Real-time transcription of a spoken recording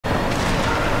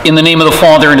In the name of the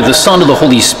Father, and of the Son, and of the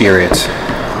Holy Spirit.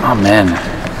 Amen.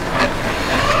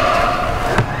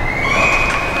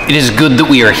 It is good that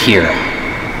we are here.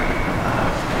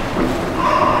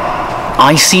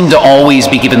 I seem to always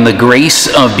be given the grace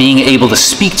of being able to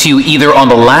speak to you either on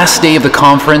the last day of the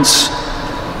conference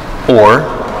or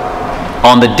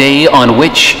on the day on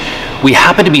which we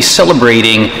happen to be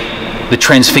celebrating the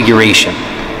Transfiguration.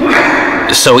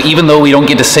 So even though we don't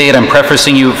get to say it, I'm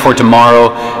prefacing you for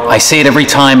tomorrow. I say it every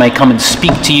time I come and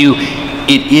speak to you.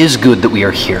 It is good that we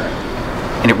are here.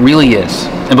 And it really is.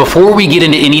 And before we get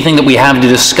into anything that we have to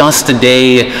discuss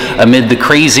today, amid the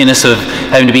craziness of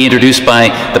having to be introduced by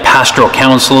the pastoral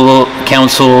council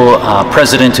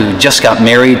president who just got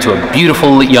married to a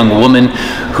beautiful young woman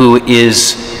who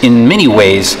is in many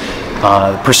ways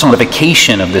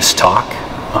personification of this talk,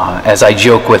 as I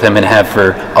joke with him and have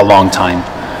for a long time.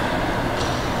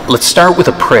 Let's start with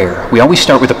a prayer. We always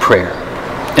start with a prayer.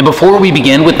 And before we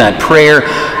begin with that prayer,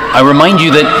 I remind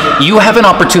you that you have an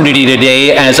opportunity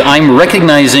today, as I'm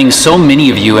recognizing so many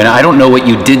of you, and I don't know what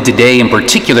you did today in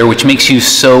particular, which makes you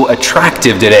so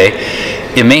attractive today.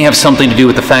 It may have something to do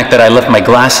with the fact that I left my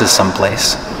glasses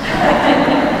someplace.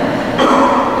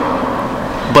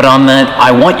 But on that,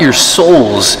 I want your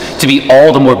souls to be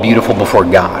all the more beautiful before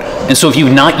God. And so if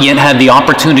you've not yet had the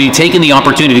opportunity, taken the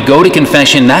opportunity to go to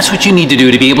confession, that's what you need to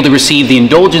do to be able to receive the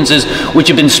indulgences which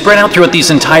have been spread out throughout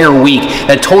this entire week,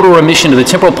 that total remission of the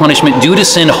temporal punishment due to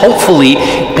sin. Hopefully,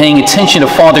 paying attention to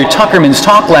Father Tuckerman's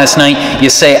talk last night, you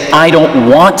say, I don't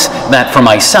want that for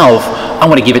myself. I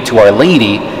want to give it to Our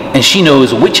Lady, and she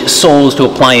knows which souls to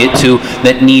apply it to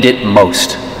that need it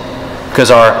most. Because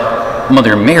our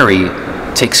Mother Mary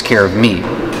takes care of me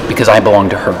because I belong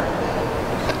to her.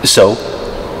 So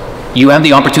you have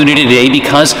the opportunity today,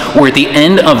 because we're at the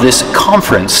end of this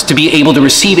conference, to be able to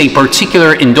receive a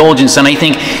particular indulgence, and I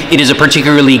think it is a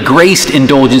particularly graced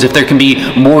indulgence, if there can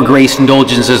be more graced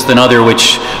indulgences than other,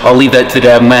 which I'll leave that to the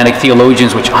dogmatic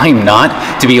theologians, which I'm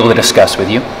not, to be able to discuss with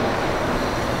you.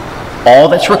 All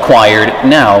that's required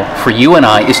now for you and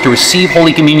I is to receive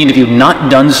Holy Communion if you've not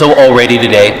done so already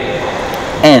today,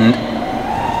 and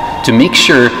to make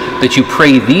sure that you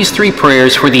pray these three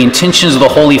prayers for the intentions of the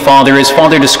Holy Father, as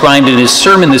Father described in his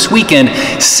sermon this weekend,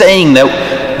 saying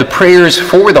that the prayers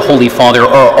for the Holy Father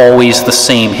are always the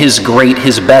same: his great,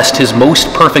 his best, his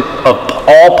most perfect of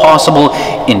all possible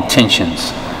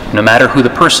intentions, no matter who the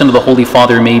person of the Holy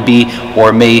Father may be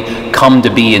or may come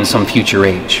to be in some future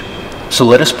age. So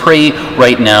let us pray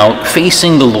right now,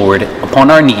 facing the Lord upon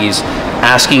our knees,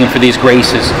 asking him for these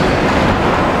graces.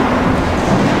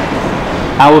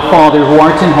 Our Father, who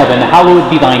art in heaven,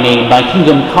 hallowed be thy name. Thy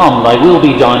kingdom come, thy will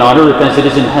be done on earth as it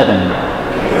is in heaven.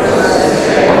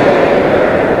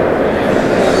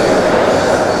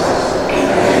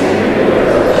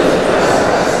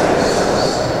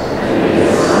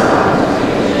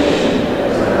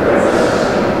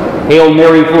 Hail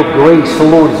Mary, full of grace, the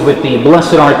Lord is with thee.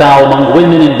 Blessed art thou among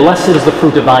women, and blessed is the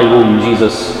fruit of thy womb,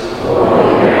 Jesus.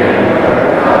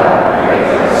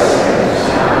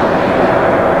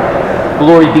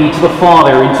 Glory be to the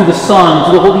Father, and to the Son, and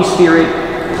to the Holy Spirit,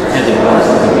 as it was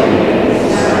in the beginning.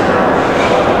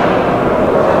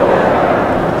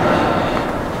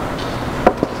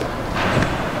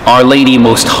 Our Lady,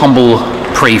 most humble,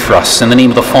 pray for us. In the name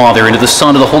of the Father, and of the Son,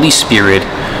 and of the Holy Spirit.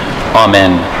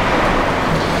 Amen.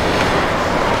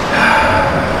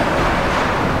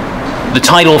 The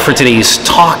title for today's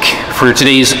talk, for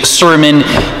today's sermon,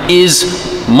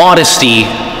 is Modesty,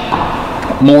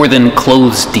 More Than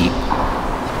Clothes Deep.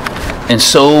 And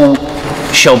so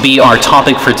shall be our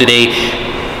topic for today.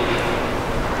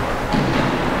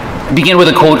 Begin with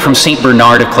a quote from St.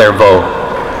 Bernard of Clairvaux.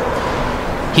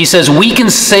 He says, "We can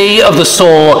say of the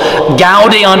soul,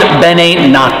 gaudiant bene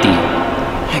nati.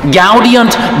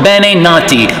 Gaudiant bene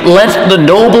nati. Let the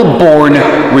noble born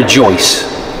rejoice.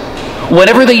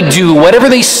 Whatever they do, whatever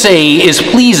they say is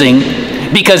pleasing,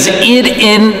 because it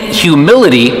in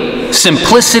humility,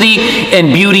 simplicity,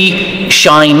 and beauty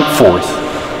shine forth."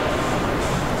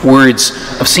 Words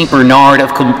of St. Bernard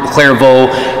of Clairvaux,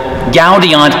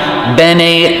 gaudiant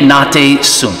bene nati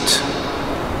sunt.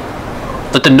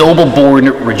 Let the noble born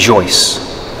rejoice.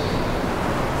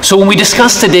 So when we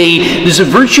discuss today, there's a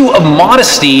virtue of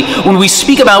modesty. When we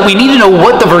speak about, we need to know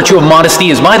what the virtue of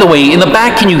modesty is. By the way, in the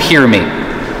back, can you hear me?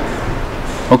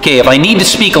 Okay, if I need to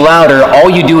speak louder, all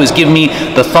you do is give me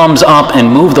the thumbs up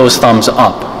and move those thumbs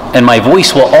up. And my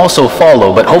voice will also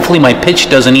follow, but hopefully my pitch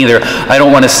doesn't either. I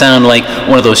don't want to sound like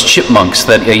one of those chipmunks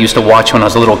that I used to watch when I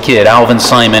was a little kid, Alvin,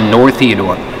 Simon, nor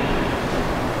Theodore.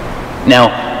 Now,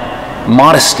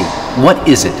 modesty, what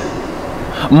is it?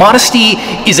 Modesty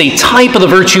is a type of the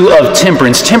virtue of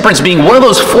temperance. Temperance being one of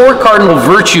those 4 cardinal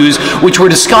virtues which were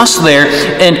discussed there,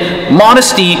 and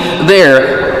modesty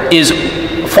there is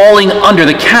falling under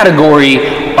the category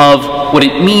of what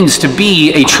it means to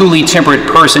be a truly temperate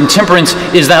person. Temperance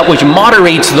is that which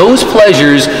moderates those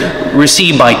pleasures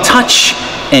received by touch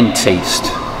and taste.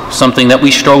 Something that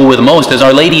we struggle with most, as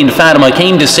Our Lady in Fatima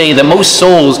came to say that most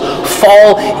souls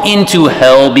fall into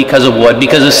hell because of what?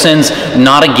 Because of sins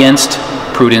not against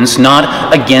prudence,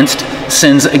 not against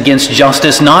sins against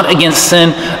justice, not against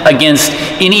sin against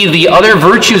any of the other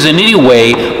virtues in any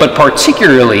way, but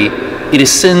particularly it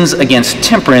is sins against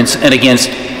temperance and against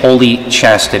holy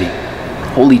chastity.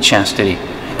 Holy chastity.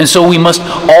 And so we must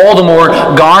all the more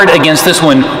guard against this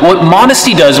one. What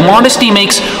modesty does, modesty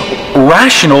makes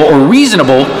rational or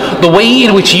reasonable the way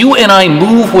in which you and I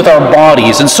move with our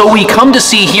bodies. And so we come to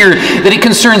see here that it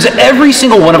concerns every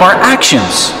single one of our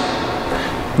actions,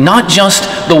 not just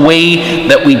the way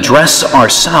that we dress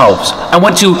ourselves. I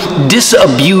want to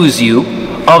disabuse you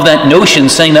of that notion,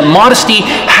 saying that modesty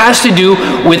has to do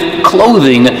with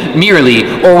clothing merely,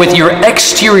 or with your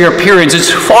exterior appearance. It's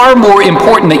far more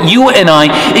important that you and I,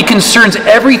 it concerns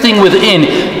everything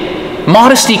within.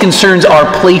 Modesty concerns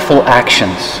our playful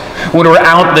actions. When we're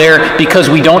out there because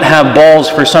we don't have balls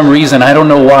for some reason, I don't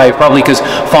know why, probably because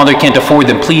Father can't afford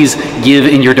them, please give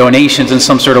in your donations in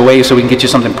some sort of way so we can get you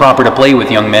something proper to play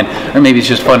with, young men. Or maybe it's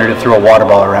just funner to throw a water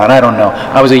ball around. I don't know.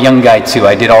 I was a young guy too.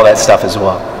 I did all that stuff as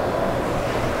well.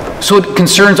 So it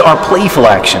concerns our playful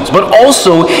actions, but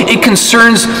also it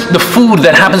concerns the food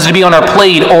that happens to be on our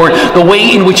plate, or the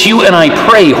way in which you and I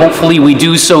pray. Hopefully we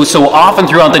do so often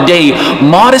throughout the day.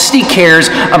 Modesty cares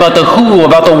about the who,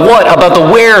 about the what, about the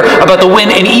where, about the when,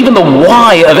 and even the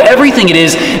why of everything it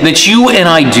is that you and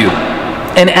I do.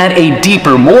 And at a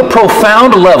deeper, more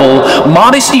profound level,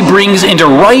 modesty brings into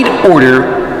right order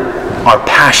our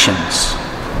passions.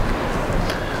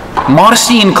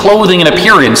 Modesty in clothing and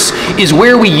appearance is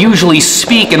where we usually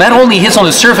speak, and that only hits on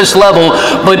the surface level,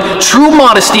 but true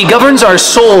modesty governs our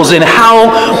souls in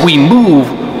how we move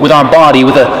with our body,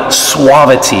 with a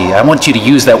suavity. I want you to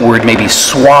use that word, maybe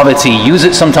suavity. Use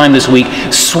it sometime this week,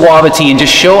 suavity, and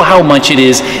just show how much it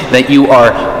is that you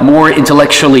are more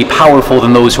intellectually powerful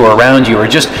than those who are around you, or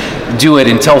just do it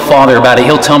and tell Father about it.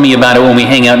 He'll tell me about it when we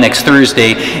hang out next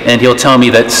Thursday, and he'll tell me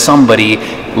that somebody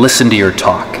listened to your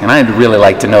talk. And I'd really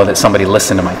like to know that somebody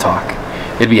listened to my talk.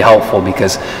 It'd be helpful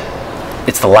because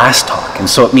it's the last talk, and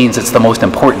so it means it's the most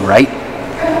important, right?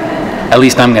 At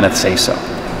least I'm going to say so.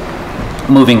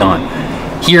 Moving on.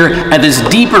 Here, at this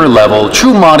deeper level,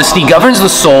 true modesty governs the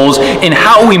souls in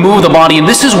how we move the body, and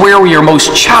this is where we are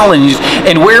most challenged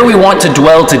and where we want to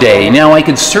dwell today. Now, I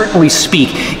could certainly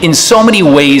speak in so many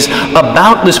ways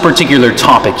about this particular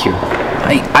topic here.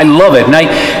 I love it,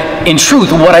 and in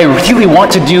truth, what I really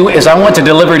want to do is I want to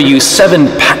deliver to you 7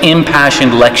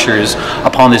 impassioned lectures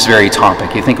upon this very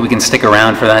topic. You think we can stick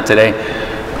around for that today?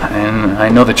 And I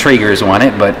know the Traegers want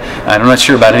it, but I'm not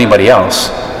sure about anybody else.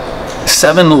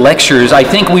 7 lectures, I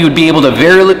think we would be able to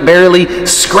barely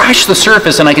scratch the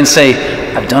surface, and I can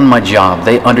say, I've done my job.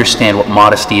 They understand what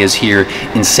modesty is here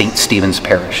in St. Stephen's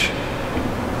Parish.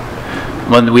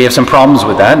 Well, we have some problems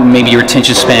with that. Maybe your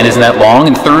attention span isn't that long,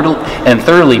 and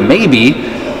thirdly,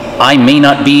 maybe I may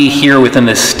not be here within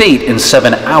the state in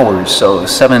 7 hours, so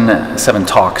seven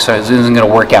talks. So it isn't going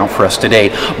to work out for us today.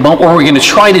 But what we're going to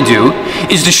try to do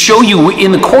is to show you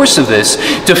in the course of this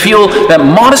to feel that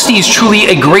modesty is truly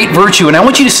a great virtue. And I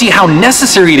want you to see how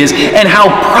necessary it is and how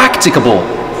practicable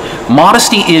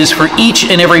modesty is for each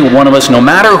and every one of us, no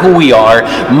matter who we are.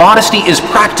 Modesty is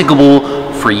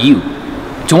practicable for you.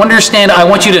 To understand, I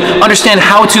want you to understand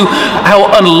how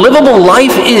unlivable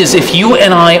life is if you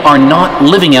and I are not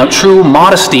living out true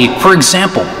modesty. For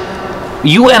example,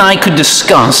 you and I could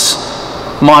discuss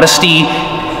modesty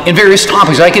in various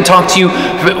topics. I could talk to you,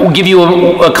 give you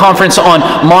a conference on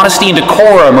modesty and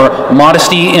decorum, or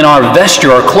modesty in our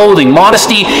vesture, our clothing,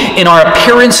 modesty in our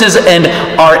appearances and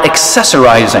our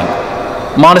accessorizing.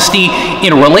 Modesty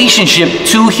in relationship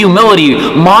to humility,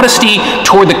 modesty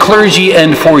toward the clergy,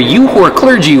 and for you who are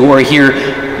clergy who are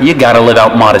here, you got to live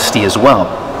out modesty as well.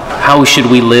 How should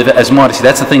we live as modesty?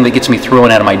 That's the thing that gets me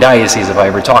thrown out of my diocese if I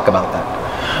ever talk about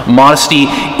that. Modesty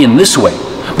in this way.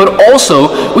 But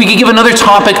also, we could give another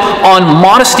topic on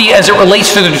modesty as it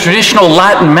relates to the traditional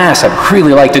Latin Mass. I'd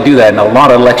really like to do that in a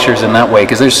lot of lectures in that way,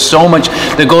 because there's so much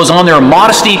that goes on there.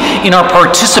 Modesty in our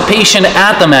participation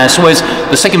at the Mass, was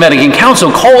the Second Vatican Council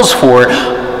calls for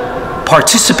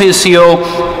participatio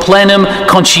plenum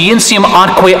conscientiam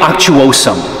atque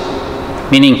actuosum,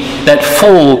 meaning that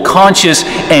full, conscious,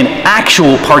 and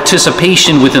actual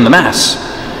participation within the Mass.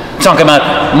 Talking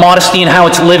about modesty and how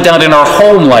it's lived out in our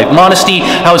home life. Modesty,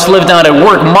 how it's lived out at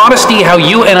work. Modesty, how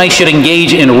you and I should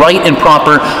engage in right and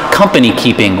proper company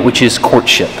keeping, which is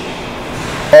courtship.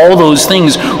 All those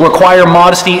things require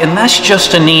modesty, and that's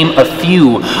just to name a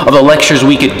few of the lectures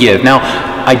we could give. Now,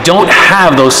 I don't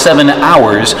have those 7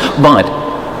 hours, but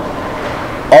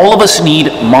all of us need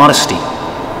modesty.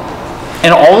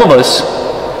 And all of us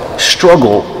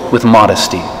struggle with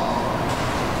modesty.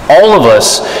 All of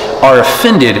us are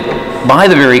offended by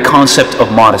the very concept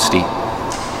of modesty.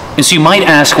 And so you might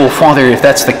ask, well, Father, if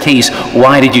that's the case,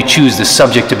 why did you choose this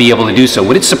subject to be able to do so?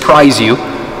 Would it surprise you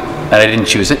that I didn't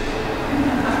choose it?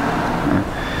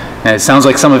 And it sounds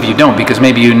like some of you don't, because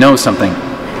maybe you know something.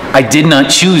 I did not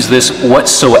choose this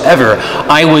whatsoever.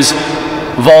 I was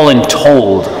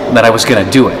voluntold that I was going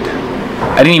to do it.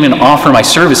 I didn't even offer my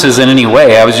services in any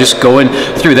way. I was just going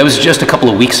through. That was just a couple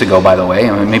of weeks ago, by the way,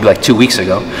 maybe like 2 weeks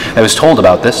ago. I was told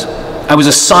about this. I was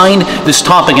assigned this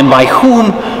topic, and by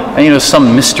whom,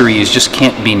 some mysteries just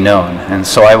can't be known. And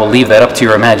so I will leave that up to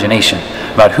your imagination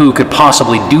about who could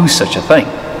possibly do such a thing.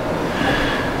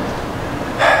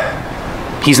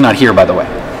 He's not here, by the way.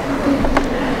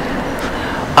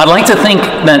 I'd like to think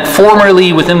that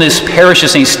formerly within this parish of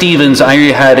St. Stephen's, I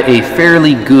had a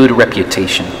fairly good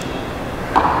reputation.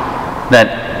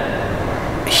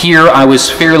 That here I was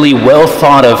fairly well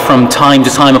thought of from time to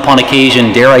time upon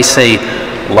occasion, dare I say,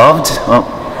 loved?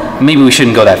 Well, maybe we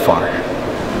shouldn't go that far.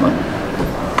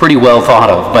 Pretty well thought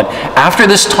of. But after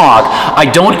this talk, I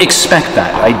don't expect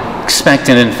that. I expect,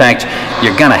 and in fact,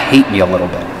 you're going to hate me a little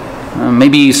bit.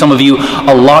 Maybe some of you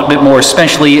a lot bit more,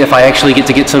 especially if I actually get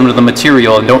to get some of the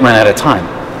material and don't run out of time.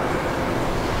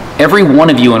 Every one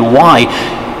of you, and why?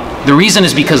 The reason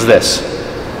is because this.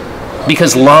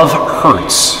 Because love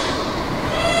hurts.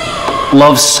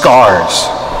 Love scars.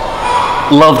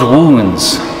 Love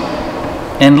wounds.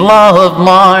 And love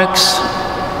marks.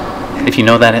 If you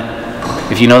know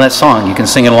that song, you can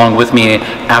sing it along with me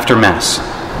after Mass.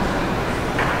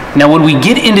 Now, when we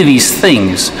get into these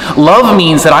things, love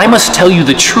means that I must tell you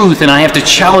the truth and I have to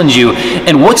challenge you.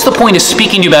 And what's the point of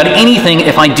speaking to you about anything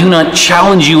if I do not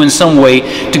challenge you in some way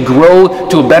to grow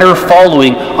to a better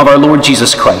following of our Lord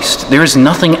Jesus Christ? There is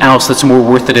nothing else that's more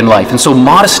worth it in life. And so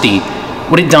modesty,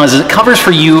 what it does is it covers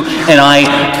for you and I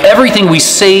everything we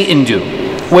say and do.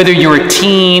 Whether you're a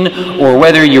teen or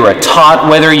whether you're a tot,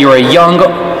 whether you're a young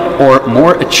or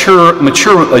more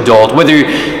mature adult, whether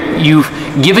you've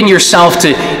given yourself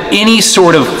to any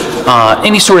sort of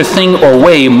thing or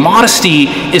way, modesty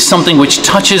is something which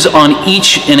touches on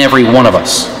each and every one of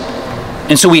us.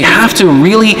 And so we have to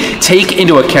really take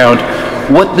into account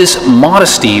what this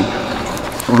modesty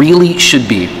really should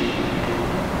be.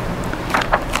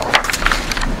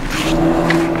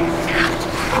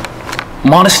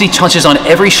 Modesty touches on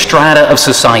every strata of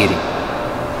society.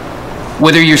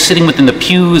 Whether you're sitting within the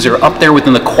pews or up there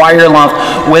within the choir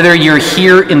loft, whether you're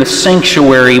here in the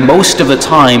sanctuary, most of the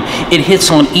time, it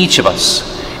hits on each of us.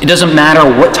 It doesn't matter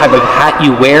what type of hat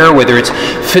you wear, whether it's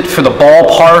fit for the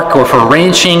ballpark or for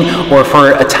ranching or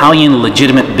for Italian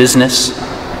legitimate business,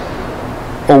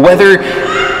 or whether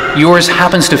yours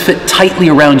happens to fit tightly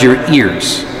around your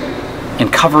ears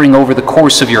and covering over the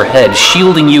course of your head,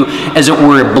 shielding you as it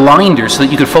were blinders so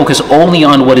that you could focus only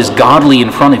on what is godly in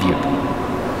front of you.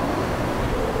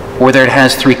 Whether it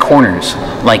has 3 corners,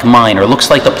 like mine, or looks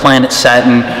like the planet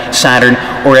Saturn,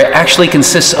 or it actually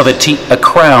consists of a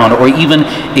crown, or even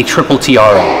a triple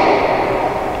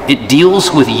tiara. It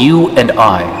deals with you and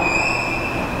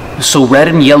I. So red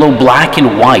and yellow, black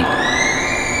and white.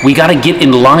 We got to get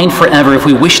in line forever if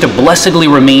we wish to blessedly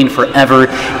remain forever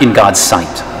in God's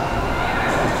sight.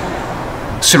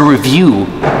 So to review,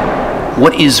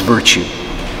 what is virtue?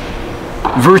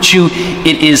 Virtue,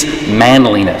 it is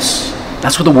manliness.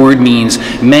 That's what the word means,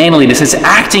 manliness. It's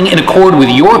acting in accord with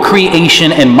your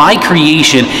creation and my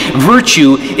creation.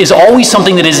 Virtue is always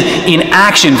something that is in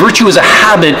action. Virtue is a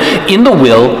habit in the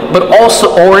will, but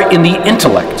also or in the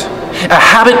intellect. A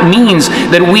habit means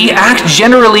that we act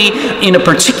generally in a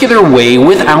particular way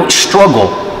without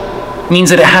struggle. It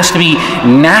means that it has to be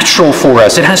natural for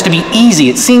us. It has to be easy.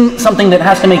 It's something that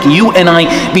has to make you and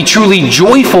I be truly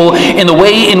joyful in the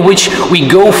way in which we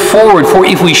go forward. For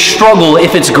if we struggle,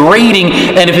 if it's grating,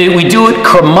 and if we do it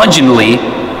curmudgeonly,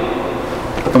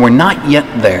 then we're not yet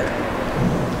there.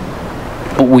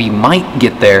 But we might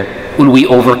get there when we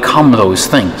overcome those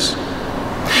things.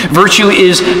 Virtue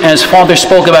is, as Father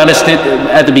spoke about us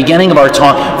at the beginning of our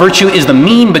talk, virtue is the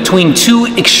mean between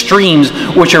 2 extremes,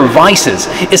 which are vices.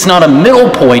 It's not a middle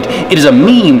point, it is a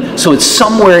mean, so it's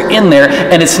somewhere in there,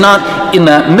 and it's not in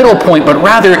that middle point, but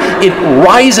rather it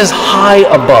rises high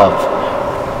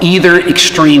above. either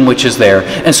extreme which is there.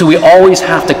 And so we always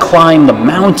have to climb the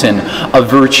mountain of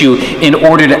virtue in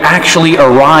order to actually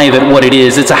arrive at what it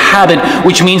is. It's a habit,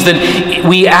 which means that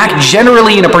we act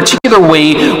generally in a particular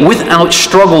way without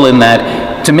struggle in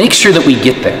that to make sure that we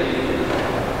get there.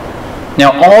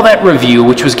 Now, all that review,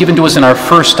 which was given to us in our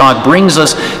first talk, brings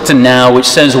us to now, which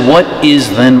says, what is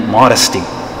then modesty?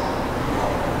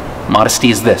 Modesty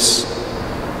is this.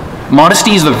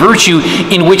 Modesty is the virtue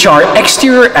in which our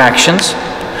exterior actions,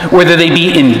 whether they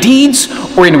be in deeds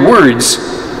or in words,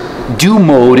 due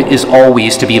mode is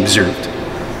always to be observed.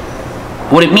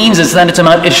 What it means is that it's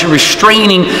about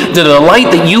restraining the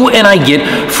delight that you and I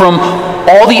get from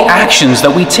all the actions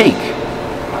that we take,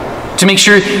 to make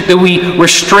sure that we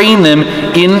restrain them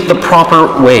in the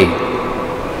proper way.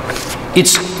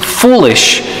 It's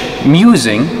foolish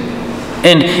musing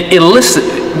and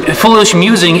illicit. Foolish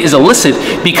musing is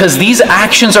illicit because these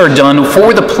actions are done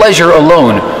for the pleasure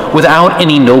alone, without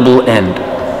any noble end.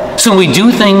 So when we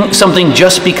do something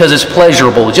just because it's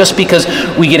pleasurable, just because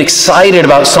we get excited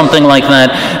about something like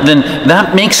that, then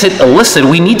that makes it illicit.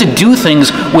 We need to do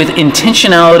things with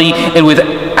intentionality and with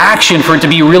action for it to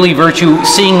be really virtue,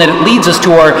 seeing that it leads us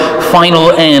to our final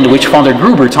end, which Father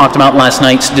Gruber talked about last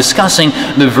night, discussing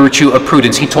the virtue of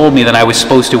prudence. He told me that I was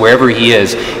supposed to, wherever he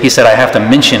is, he said I have to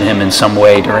mention him in some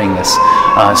way during this.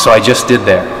 So I just did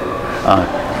there.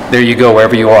 There you go,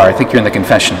 wherever you are. I think you're in the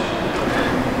confession.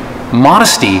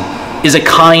 Modesty is a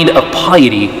kind of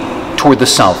piety toward the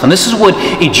self. And this is what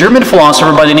a German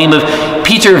philosopher by the name of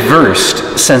Peter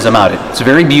Wurst says about it. It's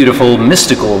very beautiful,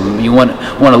 mystical. You want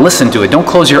to listen to it. Don't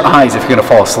close your eyes if you're going to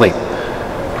fall asleep.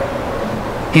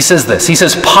 He says this. He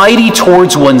says, piety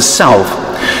towards oneself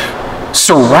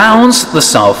surrounds the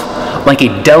self like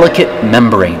a delicate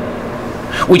membrane,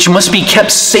 which must be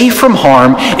kept safe from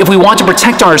harm if we want to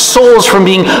protect our souls from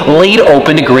being laid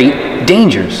open to great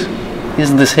dangers.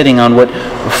 Isn't this hitting on what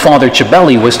Father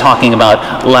Cibelli was talking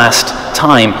about last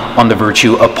time on the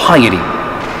virtue of piety?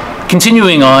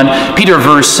 Continuing on, Peter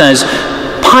Wurst says,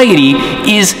 piety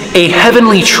is a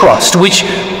heavenly trust which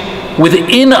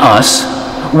within us,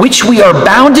 which we are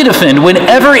bound to defend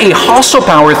whenever a hostile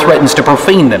power threatens to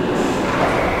profane them.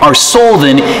 Our soul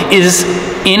then is,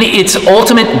 in its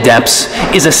ultimate depths,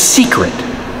 is a secret.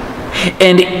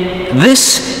 And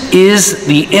this is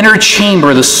the inner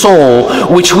chamber of the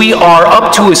soul, which we are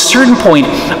up to a certain point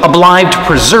obliged to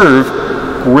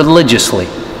preserve religiously.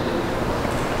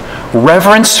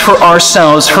 Reverence for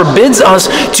ourselves forbids us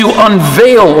to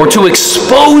unveil or to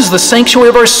expose the sanctuary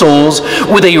of our souls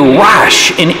with a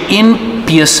rash and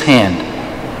impious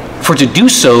hand. For to do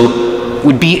so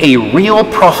would be a real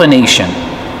profanation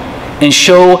and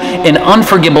show an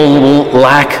unforgivable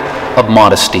lack of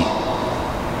modesty.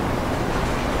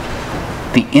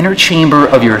 The inner chamber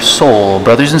of your soul,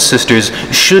 brothers and sisters,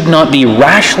 should not be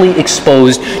rashly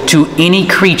exposed to any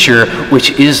creature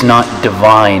which is not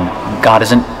divine. God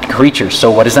isn't a creature,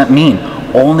 so what does that mean?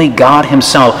 Only God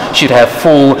himself should have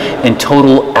full and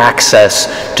total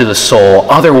access to the soul.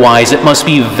 Otherwise, it must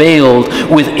be veiled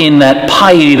within that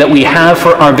piety that we have for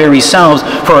our very selves,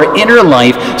 for our inner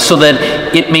life, so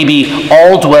that it may be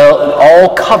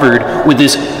all covered with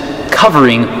this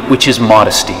covering, which is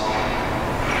modesty.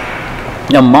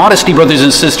 Now, modesty, brothers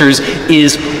and sisters,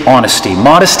 is honesty.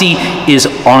 Modesty is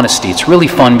honesty. It's really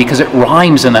fun because it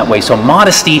rhymes in that way. So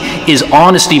modesty is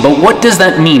honesty. But what does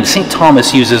that mean? St.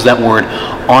 Thomas uses that word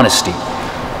honesty.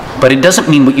 But it doesn't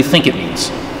mean what you think it means.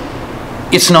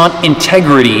 It's not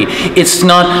integrity. It's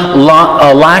not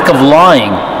a lack of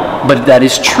lying. But that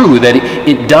is true, that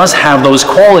it does have those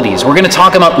qualities. We're going to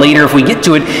talk about later, if we get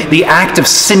to it, the act of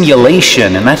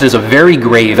simulation. And that is a very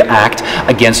grave act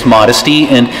against modesty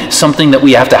and something that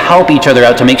we have to help each other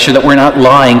out to make sure that we're not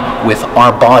lying with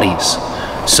our bodies.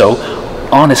 So,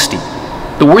 honesty.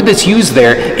 The word that's used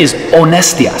there is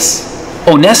honestias.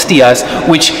 Honestias,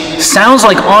 which sounds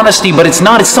like honesty, but it's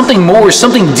not. It's something more,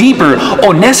 something deeper.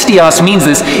 Honestias means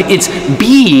this. It's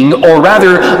being, or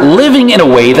rather living in a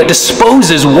way that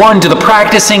disposes one to the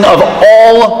practicing of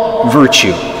all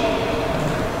virtue.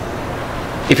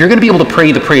 If you're going to be able to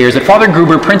pray the prayers that Father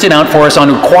Gruber printed out for us on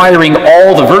acquiring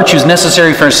all the virtues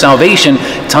necessary for salvation,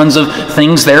 tons of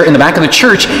things there in the back of the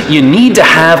church, you need to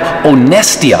have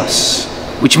honestias,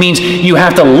 which means you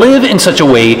have to live in such a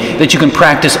way that you can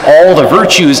practice all the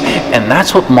virtues, and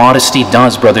that's what modesty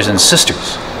does, brothers and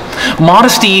sisters.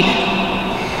 Modesty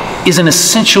is an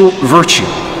essential virtue.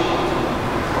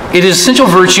 It is essential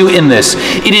virtue in this.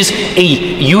 It is a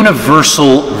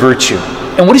universal virtue.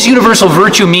 And what does universal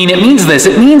virtue mean? It means this.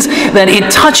 It means that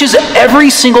it touches every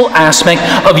single aspect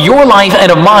of your life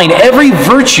and of mine. Every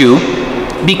virtue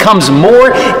becomes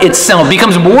more itself,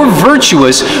 becomes more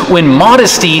virtuous when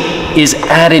modesty is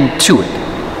added to it.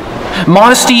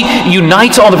 Modesty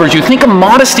unites all the virtue. Think of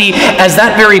modesty as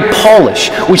that very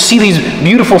polish. We see these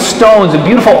beautiful stones and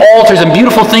beautiful altars and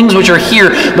beautiful things which are here.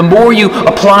 The more you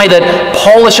apply that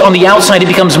polish on the outside, it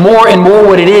becomes more and more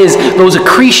what it is. Those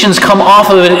accretions come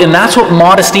off of it, and that's what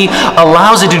modesty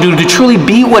allows it to do, to truly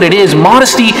be what it is.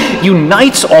 Modesty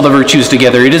unites all the virtues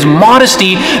together. It is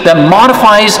modesty that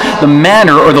modifies the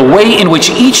manner or the way in which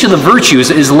each of the virtues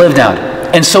is lived out.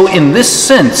 And so in this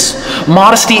sense,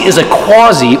 modesty is a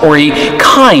quasi or a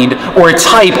kind or a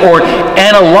type or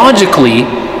analogically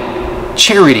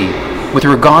charity with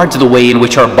regard to the way in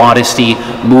which our modesty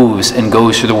moves and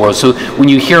goes through the world. So when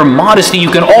you hear modesty,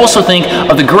 you can also think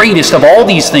of the greatest of all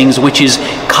these things, which is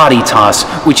caritas,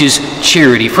 which is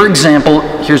charity. For example,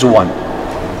 here's one.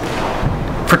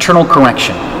 Fraternal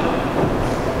correction.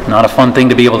 Not a fun thing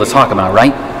to be able to talk about,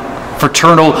 right?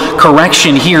 Fraternal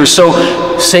correction here.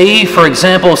 So say, for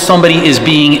example, somebody is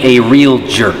being a real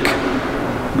jerk.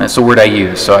 That's the word I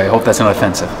use, so I hope that's not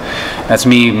offensive. That's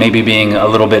me maybe being a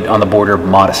little bit on the border of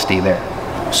modesty there.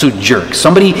 So jerk.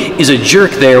 Somebody is a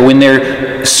jerk there when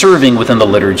they're serving within the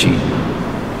liturgy.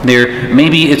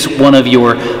 Maybe it's one of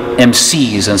your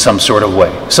MCs in some sort of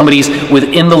way. Somebody's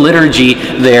within the liturgy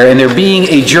there, and they're being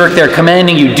a jerk. They're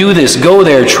commanding you, do this, go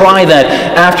there, try that,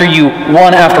 after you,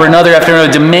 one after another,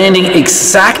 demanding,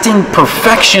 exacting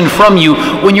perfection from you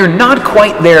when you're not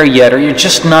quite there yet, or you're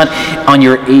just not on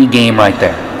your A game right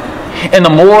there. And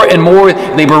the more and more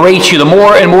they berate you, the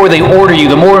more and more they order you,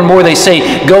 the more and more they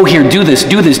say, go here, do this,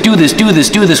 do this, do this, do this,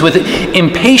 do this. With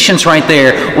impatience right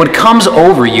there, what comes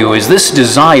over you is this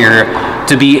desire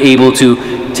to be able to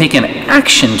take an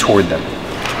action toward them.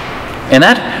 And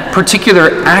that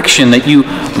particular action that you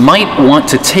might want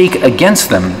to take against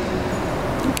them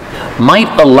might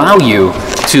allow you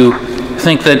to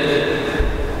think that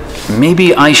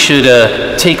maybe I should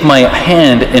take my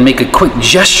hand and make a quick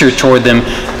gesture toward them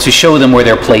to show them where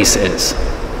their place is.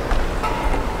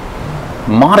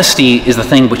 Modesty is the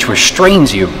thing which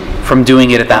restrains you from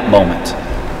doing it at that moment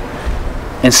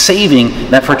and saving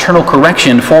that fraternal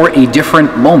correction for a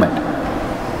different moment.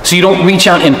 So you don't reach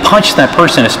out and punch that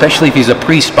person, especially if he's a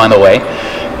priest, by the way,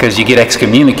 because you get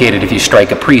excommunicated if you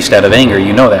strike a priest out of anger.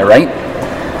 You know that, right?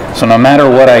 So no matter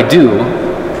what I do,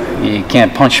 you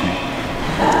can't punch me.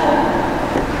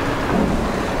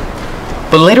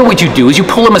 But later what you do is you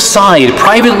pull him aside,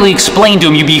 privately explain to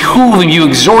him, you behoove him, you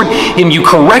exhort him, you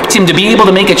correct him to be able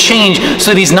to make a change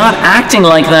so that he's not acting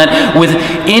like that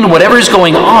within whatever's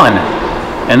going on.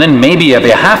 And then maybe if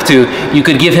you have to, you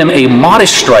could give him a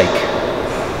modest strike.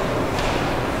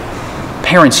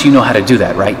 Parents, you know how to do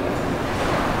that, right?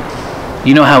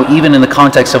 You know how even in the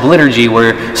context of liturgy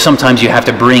where sometimes you have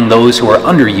to bring those who are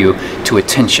under you to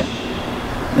attention.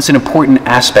 That's an important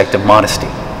aspect of modesty.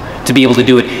 To be able to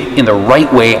do it in the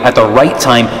right way, at the right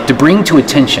time, to bring to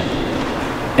attention,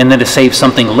 and then to save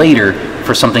something later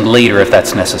for something later if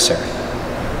that's necessary.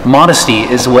 Modesty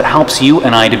is what helps you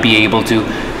and I to be able to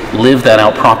live that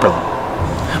out properly.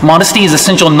 Modesty is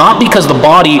essential not because the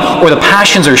body or the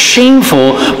passions are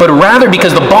shameful, but rather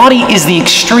because the body is the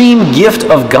extreme gift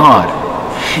of God.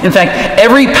 In fact,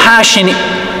 every passion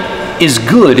is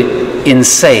good in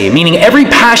se, meaning every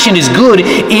passion is good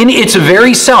in its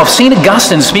very self. St.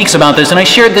 Augustine speaks about this, and I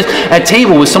shared this at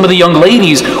table with some of the young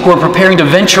ladies who are preparing to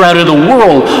venture out into the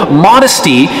world.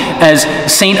 Modesty, as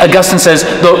St. Augustine says,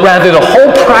 rather the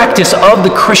whole practice of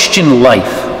the Christian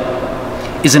life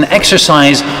is an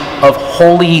exercise of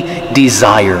holy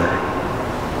desire.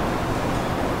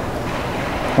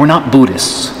 We're not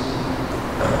Buddhists.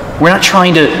 We're not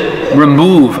trying to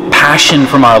remove passion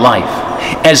from our life.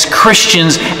 As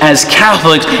Christians, as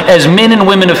Catholics, as men and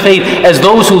women of faith, as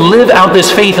those who live out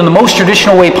this faith in the most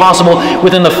traditional way possible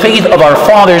within the faith of our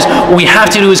fathers, what we have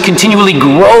to do is continually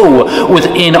grow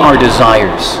within our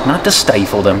desires. Not to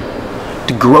stifle them,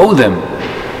 to grow them,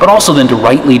 but also then to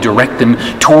rightly direct them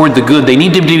toward the good. They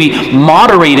need to be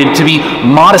moderated, to be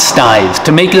modestized,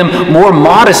 to make them more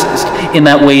modest in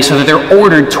that way so that they're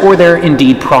ordered toward their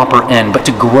indeed proper end, but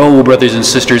to grow, brothers and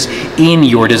sisters, in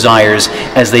your desires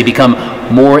as they become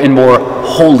more and more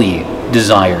holy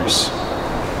desires.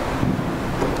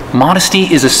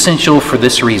 Modesty is essential for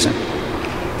this reason.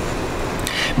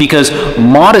 Because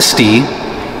modesty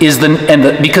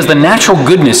because the natural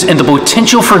goodness and the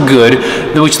potential for good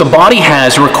which the body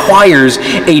has requires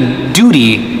a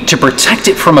duty to protect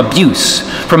it from abuse,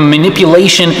 from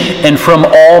manipulation, and from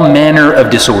all manner of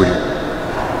disorder.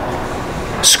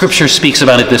 Scripture speaks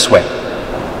about it this way.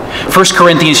 1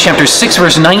 Corinthians chapter 6,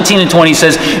 verse 19 and 20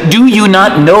 says, "Do you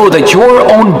not know that your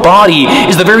own body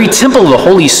is the very temple of the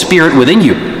Holy Spirit within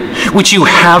you, which you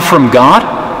have from God?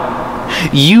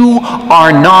 You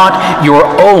are not your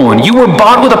own. You were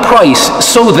bought with a price.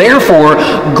 So therefore,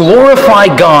 glorify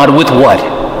God with what?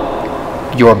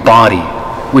 Your body,"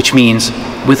 which means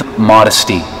with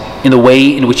modesty, in the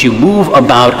way in which you move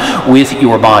about with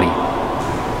your body.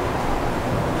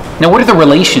 Now, what are the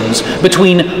relations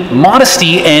between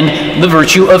modesty and the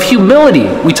virtue of humility?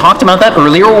 We talked about that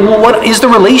earlier. What is the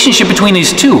relationship between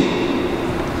these two?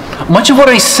 Much of what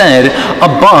I said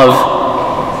above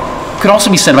could also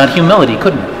be said about humility,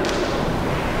 couldn't it?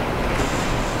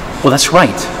 Well, that's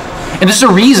right. And this is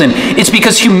a reason. It's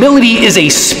because humility is a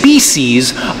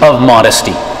species of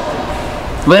modesty.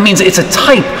 Well, that means it's a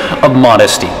type of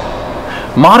modesty.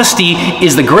 Modesty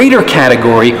is the greater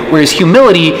category, whereas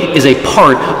humility is a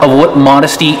part of what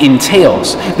modesty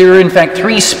entails. There are, in fact,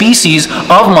 three species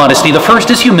of modesty. The first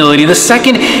is humility, the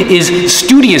second is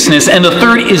studiousness, and the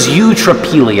third is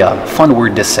eutrapelia. Fun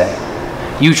word to say.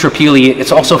 Eutrapelia,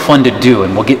 it's also fun to do,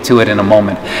 and we'll get to it in a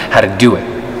moment, how to do it.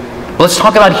 Let's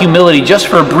talk about humility just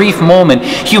for a brief moment.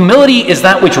 Humility is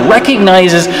that which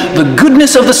recognizes the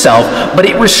goodness of the self, but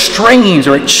it restrains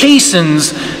or it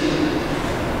chastens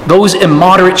those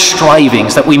immoderate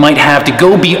strivings that we might have to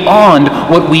go beyond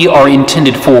what we are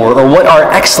intended for or what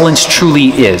our excellence truly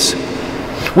is.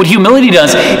 What humility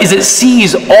does is it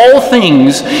sees all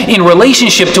things in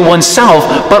relationship to oneself,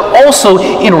 but also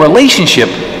in relationship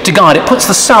to God. It puts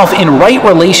the self in right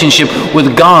relationship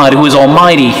with God, who is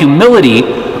almighty. Humility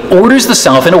orders the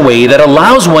self in a way that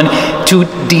allows one to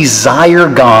desire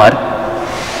God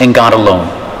and God alone.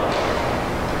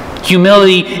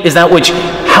 Humility is that which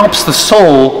helps the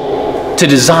soul to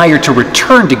desire to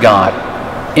return to God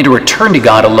and to return to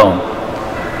God alone.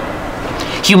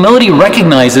 Humility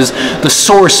recognizes the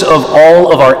source of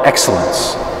all of our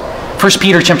excellence. 1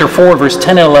 Peter chapter 4, verse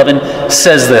 10 and 11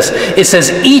 says this. It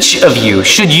says, "Each of you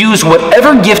should use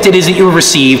whatever gift it is that you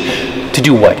receive to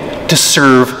do what? To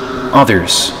serve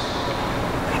others,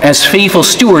 as faithful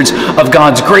stewards of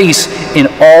God's grace in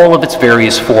all of its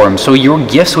various forms." So your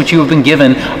gifts which you have been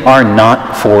given are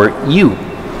not for you.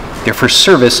 They're for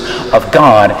service of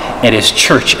God and His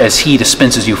church as He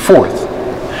dispenses you forth.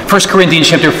 1 Corinthians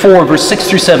chapter 4, verse 6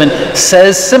 through 7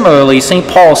 says similarly, St.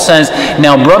 Paul says,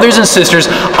 "Now, brothers and sisters,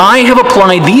 I have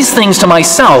applied these things to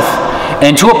myself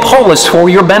and to Apollos for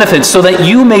your benefit, so that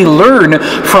you may learn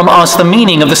from us the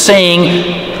meaning of the saying,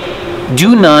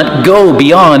 'Do not go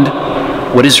beyond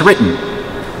what is written.'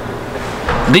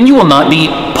 Then you will not be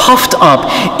puffed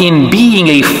up in being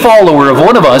a follower of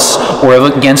one of us or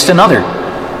against another.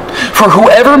 For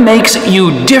whoever makes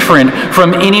you different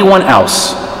from anyone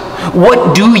else,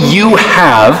 what do you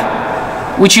have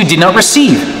which you did not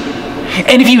receive?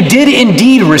 And if you did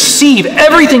indeed receive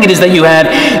everything it is that you had,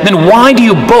 then why do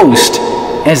you boast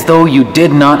as though you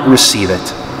did not receive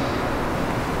it?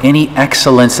 Any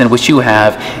excellence in which you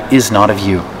have is not of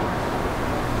you.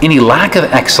 Any lack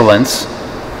of excellence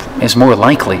is more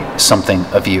likely something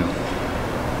of you."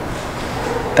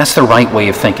 That's the right way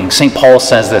of thinking. St. Paul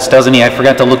says this, doesn't he? I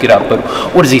forgot to look it up, but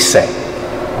what does he say?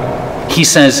 He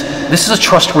says, this is a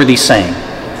trustworthy saying.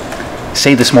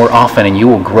 Say this more often and you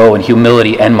will grow in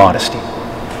humility and modesty.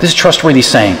 This is a trustworthy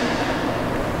saying.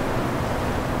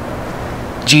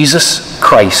 Jesus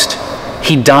Christ,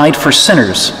 He died for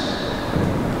sinners,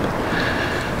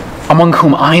 among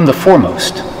whom I am the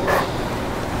foremost.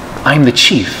 I am the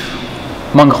chief,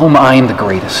 among whom I am the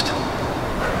greatest.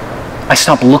 I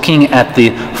stop looking at the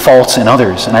faults in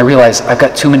others and I realize I've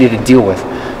got too many to deal with,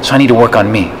 so I need to work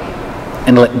on me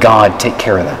and let God take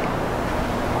care of that.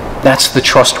 That's the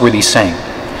trustworthy saying.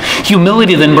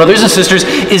 Humility then, brothers and sisters,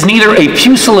 is neither a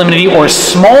pusillanimity or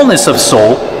smallness of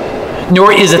soul,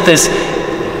 nor is it this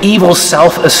evil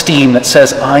self-esteem that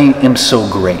says, I am so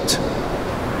great.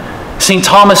 St.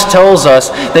 Thomas tells us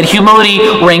that humility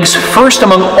ranks first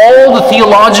among all the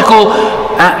theological,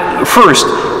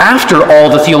 after all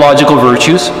the theological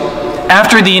virtues,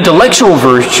 after the intellectual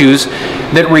virtues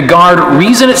that regard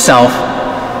reason itself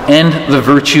and the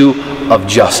virtue of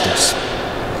justice.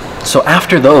 So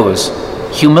after those,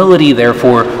 humility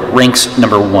therefore ranks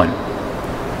number one.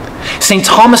 St.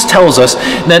 Thomas tells us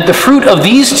that the fruit of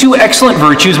these two excellent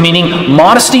virtues, meaning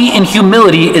modesty and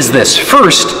humility, is this.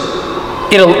 First,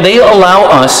 they allow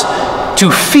us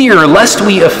to fear lest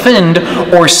we offend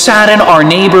or sadden our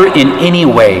neighbor in any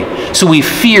way. So we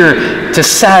fear to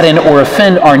sadden or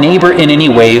offend our neighbor in any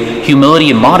way.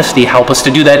 Humility and modesty help us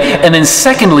to do that. And then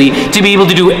secondly, to be able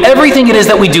to do everything it is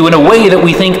that we do in a way that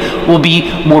we think will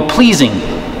be more pleasing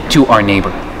to our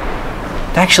neighbor.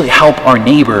 To actually help our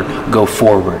neighbor go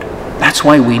forward. That's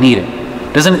why we need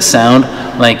it. Doesn't it sound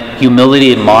like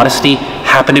humility and modesty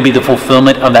happen to be the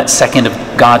fulfillment of that second of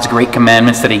God's great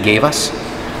commandments that he gave us?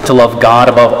 To love God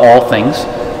above all things,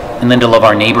 and then to love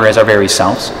our neighbor as our very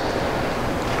selves.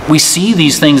 We see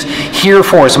these things here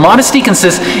for us. Modesty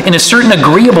consists in a certain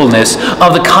agreeableness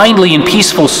of the kindly and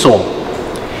peaceful soul.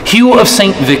 Hugh of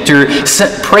St. Victor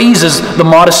praises the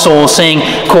modest soul, saying,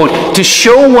 quote, "To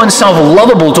show oneself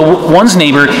lovable to one's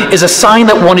neighbor is a sign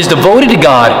that one is devoted to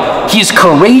God. He is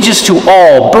courageous to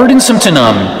all, burdensome to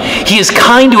none. He is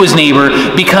kind to his neighbor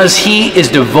because he is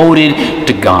devoted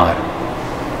to God."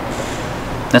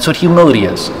 That's what humility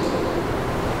is.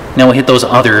 Now we'll hit those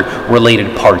other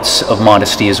related parts of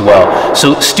modesty as well.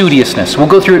 So studiousness. We'll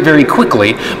go through it very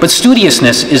quickly, but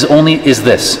studiousness is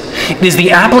this. It is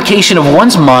the application of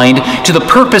one's mind to the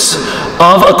purpose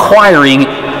of acquiring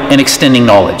and extending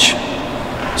knowledge.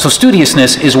 So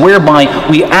studiousness is whereby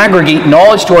we aggregate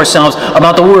knowledge to ourselves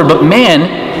about the Word, but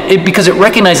man, because it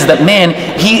recognizes that man,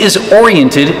 he is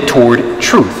oriented toward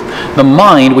truth. The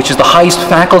mind, which is the highest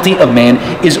faculty of man,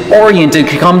 is oriented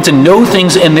to come to know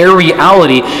things in their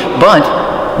reality,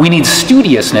 but we need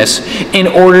studiousness in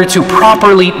order to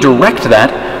properly direct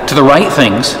that to the right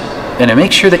things and to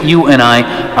make sure that you and I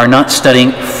are not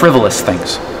studying frivolous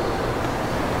things.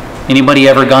 Anybody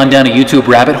ever gone down a YouTube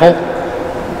rabbit hole?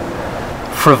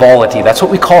 Frivolity, that's what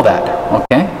we call that,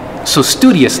 okay? So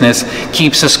studiousness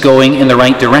keeps us going in the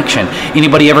right direction.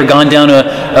 Anybody ever gone down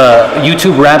a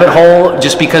YouTube rabbit hole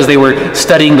just because they were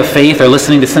studying the faith or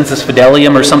listening to Sensus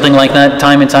Fidelium or something like that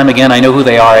time and time again? I know who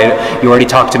they are. You already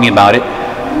talked to me about it.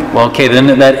 Well, okay,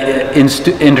 then that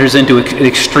enters into an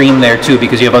extreme there too,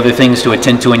 because you have other things to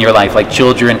attend to in your life, like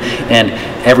children and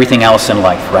everything else in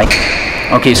life, right?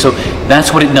 Okay, so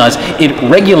that's what it does. It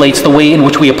regulates the way in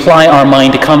which we apply our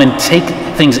mind to come and take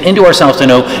things into ourselves to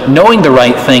know, knowing the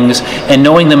right things and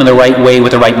knowing them in the right way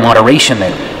with the right moderation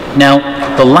there.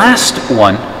 Now, the last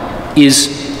one is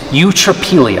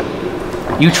eutrapelia.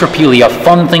 Eutrapelia, a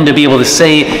fun thing to be able to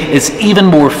say. It's even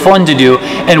more fun to do.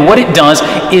 And what it does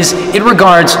is it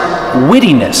regards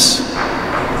wittiness.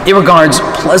 It regards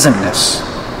pleasantness.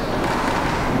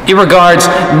 It regards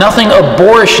nothing of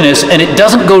boorishness, and it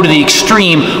doesn't go to the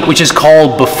extreme, which is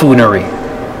called buffoonery.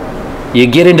 You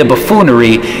get into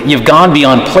buffoonery, you've gone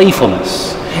beyond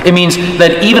playfulness. It means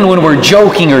that even when we're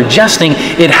joking or jesting,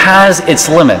 it has its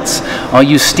limits. I'll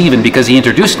use Stephen because he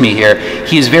introduced me here.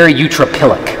 He is very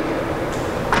eutrapilic.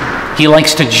 He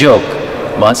likes to joke,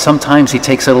 but sometimes he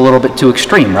takes it a little bit too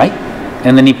extreme, right?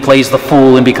 And then he plays the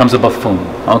fool and becomes a buffoon,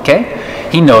 okay?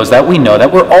 He knows that, we know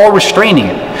that, we're all restraining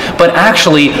it. But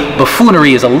actually,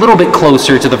 buffoonery is a little bit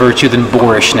closer to the virtue than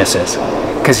boorishness is,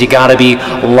 because you gotta be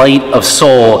light of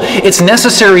soul. It's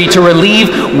necessary to relieve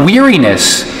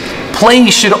weariness. Play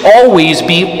should always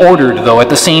be ordered, though, at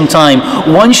the same time.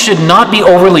 One should not be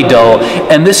overly dull,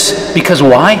 and this, because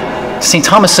why? St.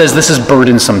 Thomas says this is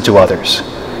burdensome to others,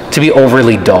 to be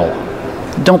overly dull.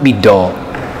 Don't be dull.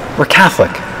 We're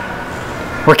Catholic.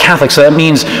 We're Catholic, so that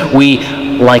means we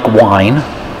like wine,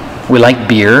 we like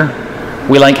beer,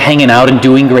 we like hanging out and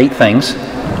doing great things,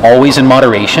 always in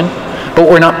moderation, but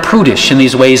we're not prudish in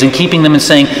these ways and keeping them and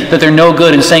saying that they're no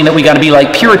good and saying that we got to be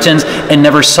like Puritans and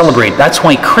never celebrate. That's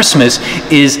why Christmas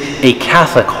is a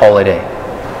Catholic holiday,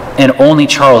 and only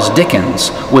Charles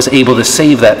Dickens was able to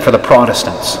save that for the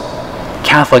Protestants.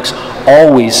 Catholics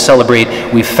always celebrate,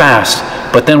 we fast,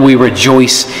 but then we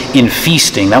rejoice in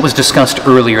feasting. That was discussed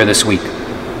earlier this week.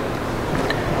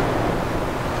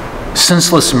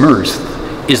 Senseless mirth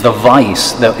is the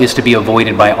vice that is to be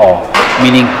avoided by all,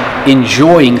 meaning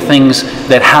enjoying things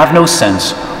that have no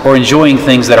sense or enjoying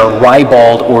things that are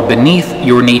ribald or beneath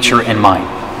your nature and mine.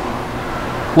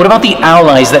 What about the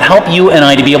allies that help you and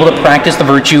I to be able to practice the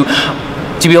virtue,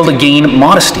 to be able to gain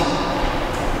modesty?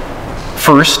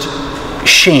 First,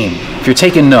 shame. If you're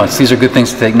taking notes, these are good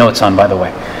things to take notes on, by the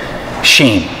way.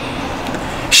 Shame.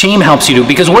 Shame helps you to,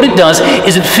 because what it does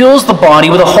is it fills the body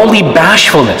with a holy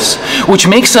bashfulness, which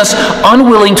makes us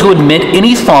unwilling to admit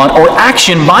any thought or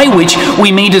action by which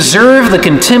we may deserve the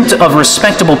contempt of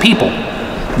respectable people.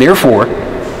 Therefore,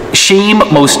 shame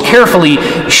most carefully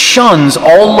shuns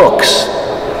all looks,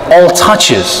 all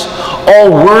touches,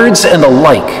 all words and the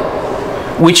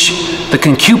like, which the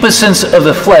concupiscence of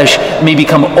the flesh may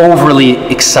become overly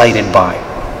excited by.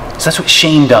 So that's what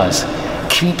shame does.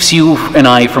 Keeps you and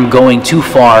I from going too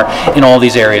far in all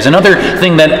these areas. Another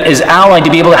thing that is allied to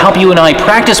be able to help you and I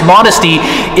practice modesty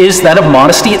is that of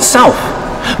modesty itself.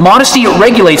 Modesty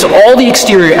regulates all the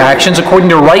exterior actions according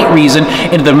to right reason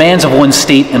and the demands of one's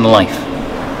state and life.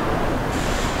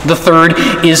 The third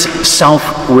is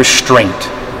self-restraint.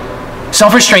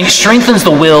 Self-restraint strengthens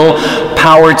the will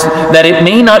power that it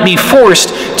may not be forced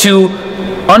to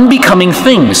unbecoming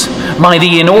things by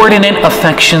the inordinate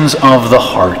affections of the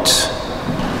heart.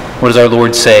 What does our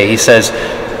Lord say? He says,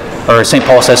 or St.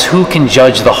 Paul says, who can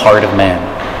judge the heart of man?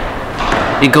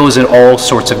 It goes in all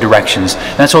sorts of directions.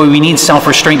 That's why we need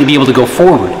self-restraint to be able to go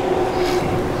forward.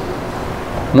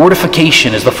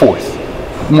 Mortification is the fourth.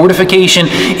 Mortification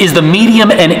is the medium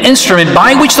and instrument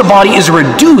by which the body is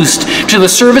reduced to the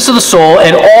service of the soul,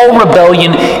 and all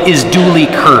rebellion is duly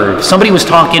curbed. Somebody was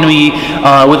talking to me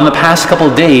within the past couple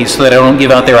of days, so that I don't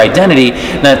give out their identity,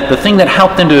 that the thing that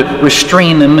helped them to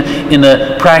restrain them in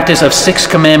the practice of 6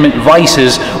 commandment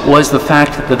vices was the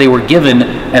fact that they were given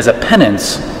as a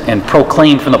penance and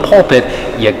proclaimed from the pulpit,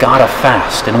 you gotta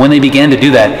fast. And when they began to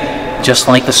do that, just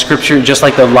like the scripture, just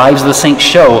like the lives of the saints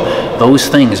show, those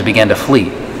things began to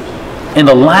flee. And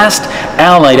the last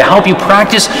ally to help you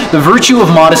practice the virtue of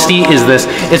modesty is this.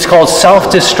 It's called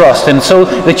self-distrust. And so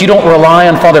that you don't rely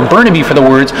on Father Bernabe for the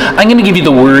words, I'm going to give you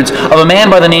the words of a man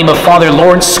by the name of Father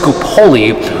Lawrence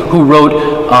Scupoli, who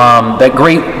wrote that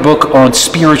great book on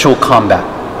spiritual combat.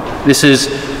 This is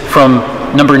from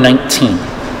number 19.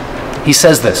 He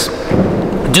says this: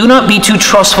 do not be too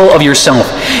trustful of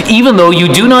yourself, even though you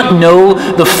do not know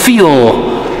the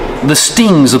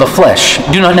stings of the flesh.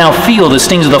 Do not now feel the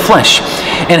stings of the flesh,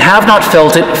 and have not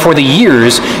felt it for the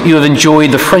years you have enjoyed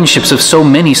the friendships of so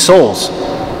many souls.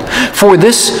 For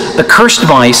this accursed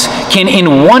vice can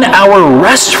in 1 hour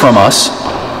wrest from us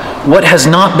what has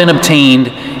not been obtained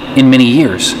in many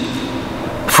years.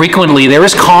 Frequently there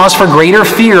is cause for greater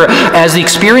fear, as the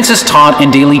experience is taught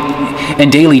and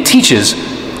daily teaches,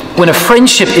 when a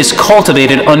friendship is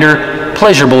cultivated under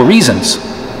pleasurable reasons,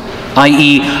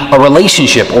 i.e. a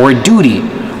relationship or a duty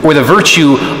or the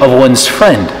virtue of one's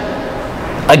friend.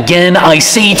 Again, I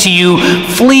say to you,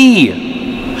 flee.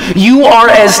 You are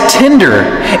as tinder,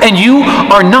 and you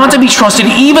are not to be trusted,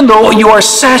 even though you are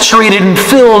saturated and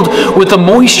filled with the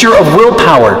moisture of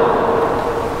willpower,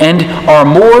 and are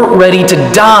more ready to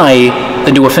die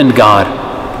than to offend God.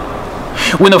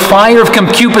 When the fire of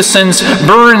concupiscence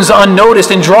burns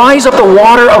unnoticed and dries up the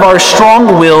water of our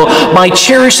strong will by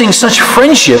cherishing such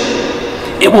friendship,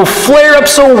 it will flare up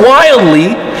so wildly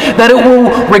that it will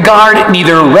regard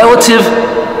neither relative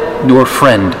nor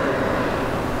friend.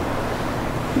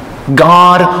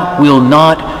 God will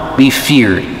not be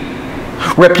feared.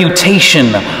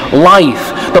 Reputation,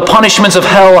 life, the punishments of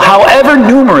hell, however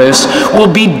numerous,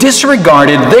 will be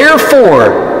disregarded.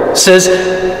 Therefore, says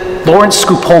Lawrence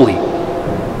Scupoli,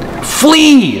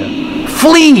 flee,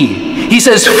 flee. He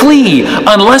says flee,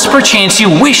 unless perchance you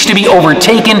wish to be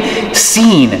overtaken,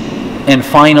 seen, and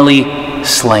finally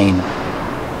slain.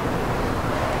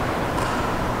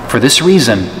 For this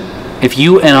reason, if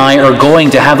you and I are going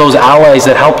to have those allies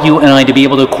that help you and I to be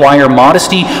able to acquire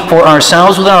modesty for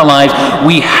ourselves within our lives,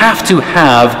 we have to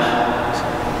have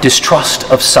distrust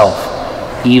of self,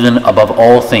 even above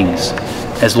all things,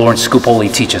 as Lawrence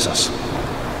Scupoli teaches us.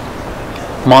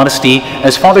 Modesty,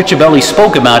 as Father Cibelli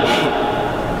spoke about,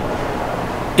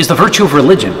 is the virtue of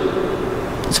religion.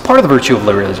 It's part of the virtue of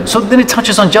religion. So then it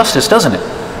touches on justice, doesn't it?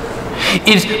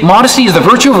 Modesty is the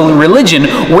virtue of religion,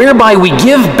 whereby we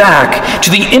give back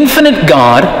to the infinite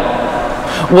God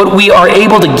what we are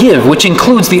able to give, which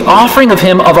includes the offering of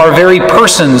Him of our very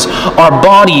persons, our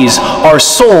bodies, our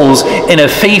souls, in a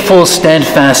faithful,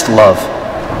 steadfast love.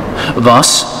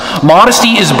 Thus,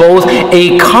 modesty is both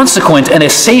a consequence and a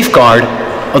safeguard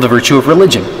of the virtue of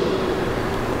religion.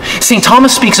 St.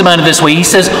 Thomas speaks about it this way. He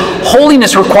says,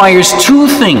 holiness requires 2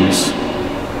 things.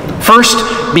 First,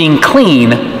 being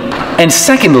clean, and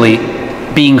secondly,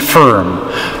 being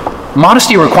firm.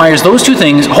 Modesty requires those 2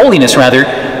 things, holiness rather,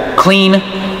 clean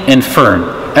and firm.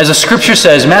 As the scripture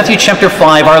says, Matthew chapter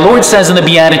 5, our Lord says in the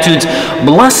Beatitudes,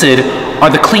 blessed are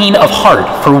the clean of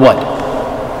heart. For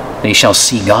what? They shall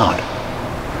see God.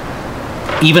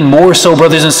 Even more so,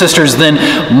 brothers and sisters, than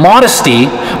modesty,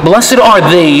 blessed are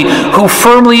they who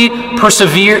firmly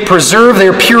preserve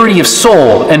their purity of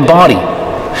soul and body,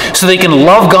 so they can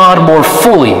love God more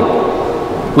fully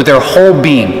with their whole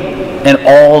being and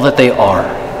all that they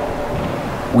are.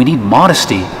 We need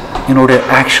modesty in order to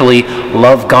actually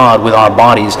love God with our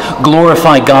bodies,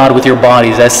 glorify God with your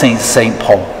bodies, as St.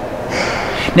 Paul.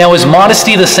 Now, is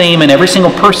modesty the same in every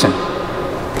single person?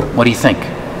 What do you think?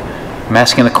 I'm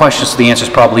asking the question, so the answer is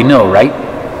probably no, right?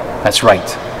 That's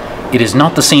right. It is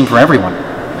not the same for everyone.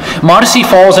 Modesty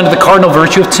falls under the cardinal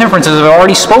virtue of temperance, as I've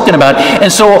already spoken about,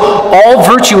 and so all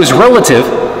virtue is relative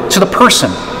to the person,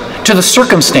 to the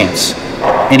circumstance,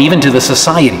 and even to the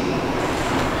society.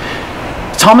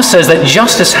 Thomas says that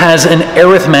justice has an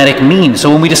arithmetic mean. So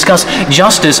when we discuss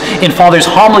justice in Father's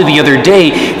homily the other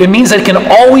day, it means that it can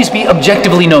always be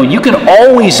objectively known. You can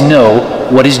always know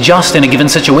what is just in a given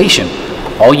situation.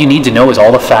 All you need to know is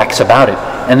all the facts about it,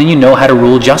 and then you know how to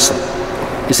rule justly.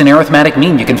 It's an arithmetic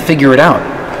mean. You can figure it out.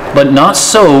 But not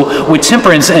so with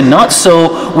temperance, and not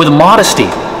so with modesty,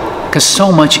 because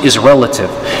so much is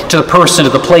relative to the person, to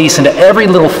the place, and to every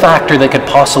little factor that could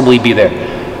possibly be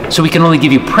there. So we can only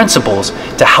give you principles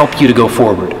to help you to go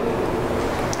forward.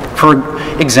 For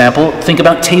example, think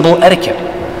about table etiquette.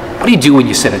 What do you do when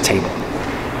you sit at a table?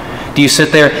 Do you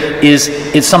sit there? Is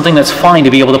it something that's fine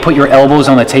to be able to put your elbows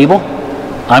on the table?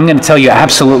 I'm going to tell you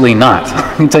absolutely not.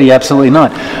 I'm going to tell you absolutely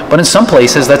not. But in some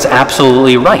places, that's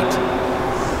absolutely right.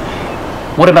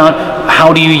 What about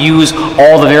how do you use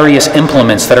all the various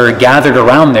implements that are gathered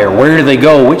around there? Where do they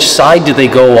go? Which side do they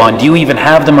go on? Do you even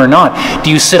have them or not?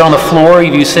 Do you sit on the floor or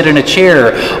do you sit in a chair?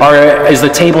 Or is the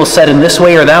table set in this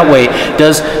way or that way?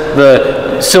 Does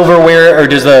the silverware or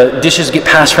does the dishes get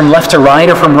passed from left to right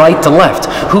or from right to left?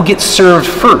 Who gets served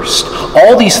first?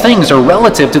 All these things are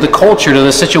relative to the culture, to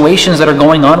the situations that are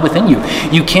going on within you.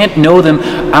 You can't know them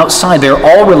outside. They're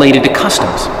all related to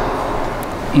customs,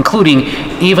 including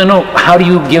even how do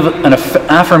you give an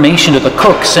affirmation to the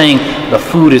cook saying the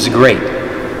food is great?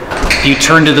 Do you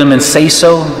turn to them and say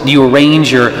so? Do you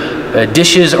arrange your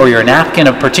dishes or your napkin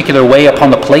a particular way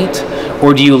upon the plate?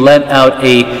 Or do you let out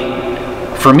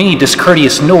a, for me,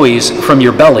 discourteous noise from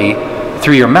your belly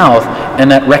through your mouth,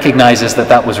 and that recognizes that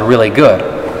that was really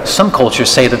good? Some cultures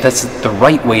say that that's the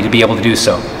right way to be able to do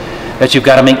so, that you've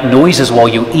got to make noises while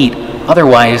you eat,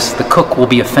 otherwise the cook will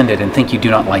be offended and think you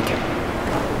do not like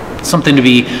it. Something to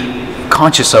be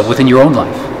conscious of within your own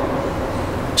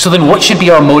life. So then what should be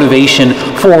our motivation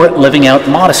for living out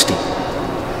modesty?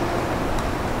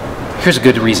 Here's a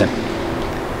good reason.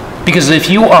 Because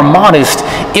if you are modest,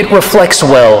 it reflects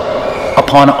well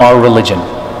upon our religion.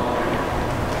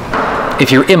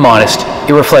 If you're immodest,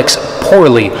 it reflects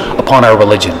poorly upon our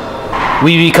religion.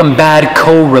 We become bad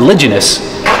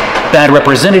co-religionists, bad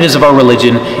representatives of our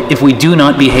religion, if we do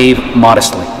not behave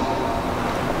modestly.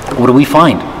 What do we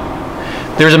find?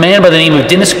 There's a man by the name of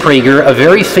Dennis Prager, a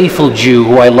very faithful Jew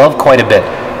who I love quite a bit.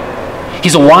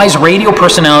 He's a wise radio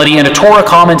personality and a Torah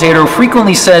commentator who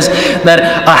frequently says that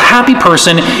a happy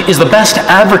person is the best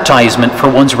advertisement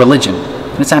for one's religion.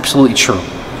 And it's absolutely true.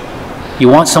 You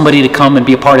want somebody to come and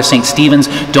be a part of St. Stephen's,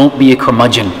 don't be a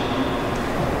curmudgeon.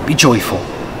 Be joyful.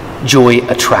 Joy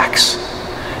attracts.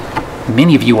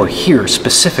 Many of you are here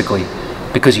specifically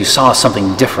because you saw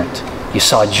something different. You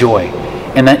saw joy.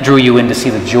 And that drew you in to see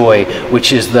the joy,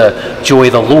 which is the joy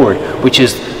of the Lord, which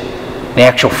is the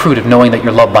actual fruit of knowing that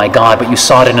you're loved by God, but you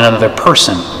saw it in another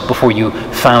person before you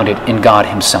found it in God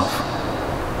himself.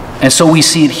 And so we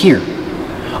see it here.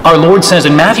 Our Lord says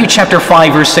in Matthew chapter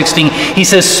 5, verse 16, he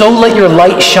says, "So let your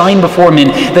light shine before men,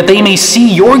 that they may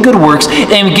see your good works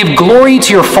and give glory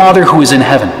to your Father who is in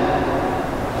heaven."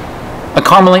 A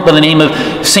Carmelite by the name of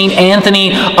St.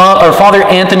 Anthony, or Father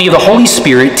Anthony of the Holy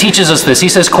Spirit, teaches us this. He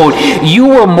says, quote, "You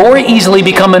will more easily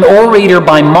become an orator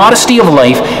by modesty of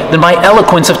life than by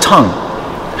eloquence of tongue.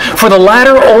 For the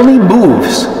latter only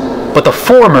moves, but the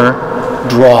former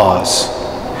draws."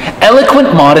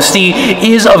 Eloquent modesty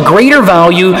is of greater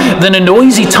value than a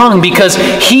noisy tongue, because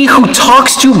he who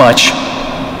talks too much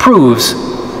proves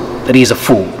that he is a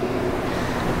fool.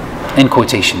 End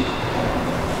quotation.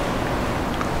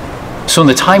 So in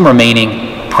the time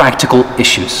remaining, practical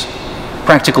issues.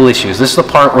 Practical issues. This is the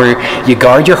part where you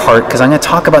guard your heart, because I'm going to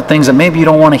talk about things that maybe you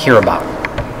don't want to hear about.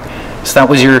 So that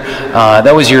was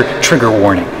your trigger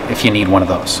warning, if you need one of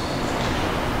those.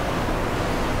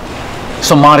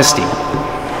 So modesty.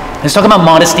 Let's talk about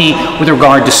modesty with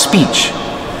regard to speech.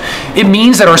 It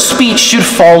means that our speech should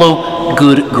follow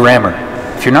good grammar.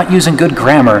 If you're not using good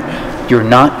grammar, you're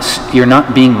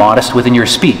not being modest within your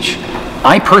speech.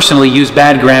 I personally use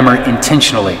bad grammar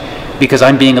intentionally because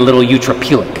I'm being a little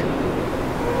eutrophilic.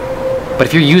 But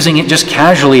if you're using it just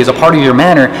casually as a part of your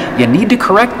manner, you need to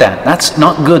correct that. That's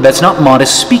not good. That's not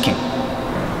modest speaking.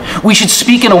 We should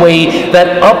speak in a way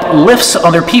that uplifts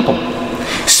other people.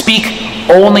 Speak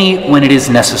only when it is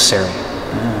necessary.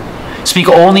 Speak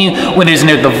only when it is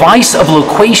near. The vice of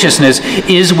loquaciousness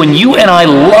is when you and I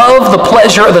love the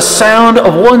pleasure of the sound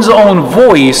of one's own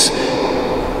voice,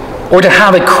 or to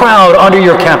have a crowd under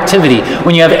your captivity,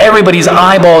 when you have everybody's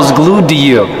eyeballs glued to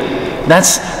you.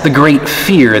 That's the great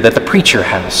fear that the preacher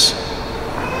has.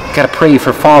 You've got to pray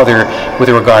for Father with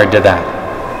regard to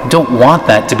that. Don't want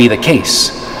that to be the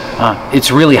case.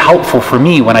 It's really helpful for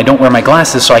me when I don't wear my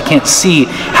glasses, so I can't see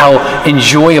how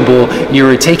enjoyable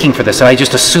you're taking for this, and I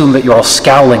just assume that you're all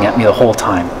scowling at me the whole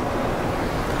time.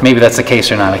 Maybe that's the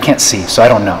case or not. I can't see, so I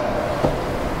don't know.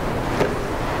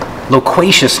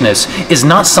 Loquaciousness is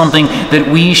not something that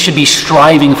we should be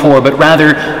striving for, but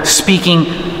rather speaking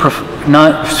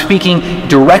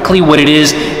directly what it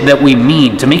is that we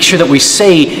mean, to make sure that we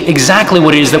say exactly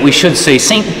what it is that we should say.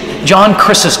 St. John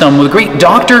Chrysostom, the great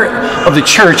doctor of the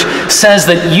church, says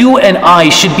that you and I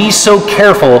should be so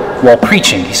careful while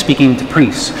preaching. He's speaking to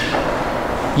priests.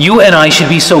 You and I should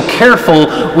be so careful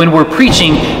when we're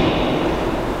preaching,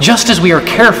 just as we are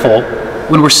careful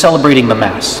when we're celebrating the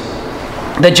Mass.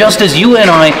 That just as you and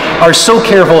I are so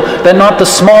careful that not the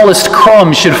smallest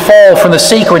crumb should fall from the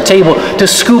sacred table to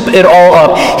scoop it all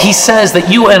up, he says that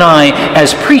you and I,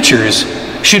 as preachers,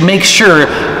 should make sure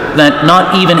that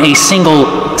not even a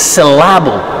single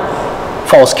syllable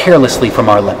falls carelessly from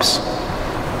our lips.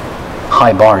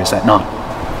 High bar, is that not?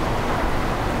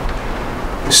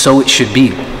 So it should be.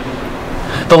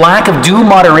 The lack of due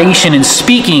moderation in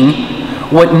speaking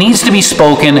what needs to be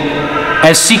spoken,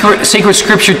 as sacred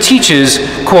scripture teaches,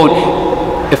 quote,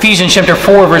 Ephesians chapter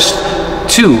 4, verse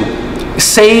 2,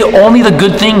 say only the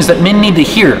good things that men need to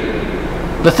hear,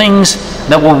 the things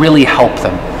that will really help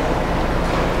them.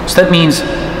 So that means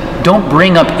don't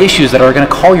bring up issues that are going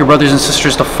to call your brothers and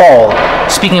sisters to fall,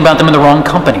 speaking about them in the wrong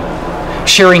company,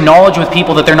 sharing knowledge with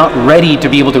people that they're not ready to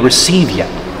be able to receive yet.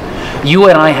 You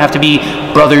and I have to be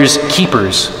brothers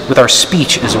keepers with our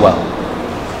speech as well,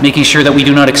 making sure that we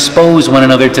do not expose one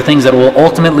another to things that will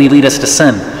ultimately lead us to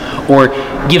sin, or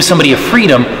give somebody a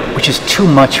freedom which is too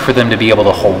much for them to be able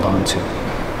to hold on to.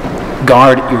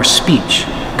 Guard your speech.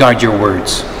 Guard your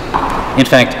words. In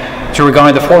fact, to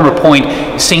regard the former point,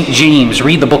 St. James,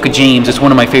 read the book of James. It's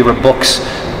one of my favorite books.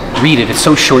 Read it. It's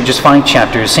so short, just 5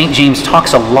 chapters. St. James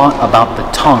talks a lot about the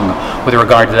tongue with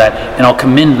regard to that, and I'll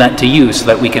commend that to you so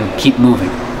that we can keep moving.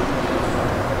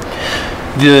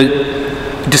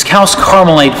 The Discalced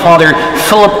Carmelite Father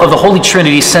Philip of the Holy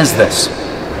Trinity says this.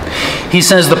 He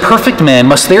says, the perfect man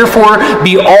must therefore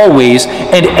be always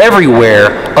and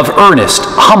everywhere of earnest,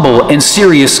 humble, and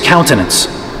serious countenance,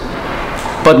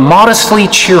 but modestly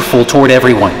cheerful toward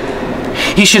everyone.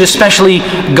 He should especially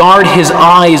guard his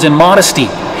eyes in modesty,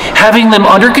 having them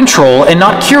under control and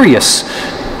not curious,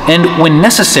 and when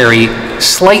necessary,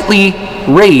 slightly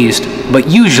raised, but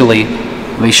usually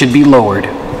they should be lowered.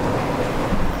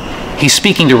 He's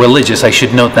speaking to religious, I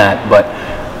should note that, but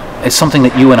it's something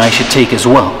that you and I should take as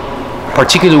well.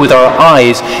 Particularly with our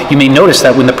eyes, you may notice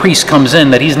that when the priest comes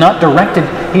in, that he's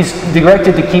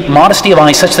directed to keep modesty of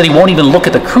eye such that he won't even look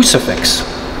at the crucifix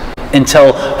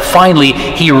until finally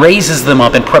he raises them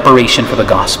up in preparation for the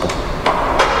gospel.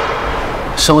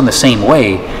 So in the same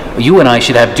way, you and I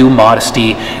should have due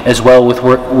modesty as well with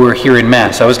we're here in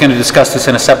Mass. I was going to discuss this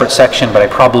in a separate section, but I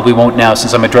probably won't now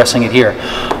since I'm addressing it here.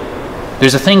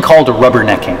 There's a thing called a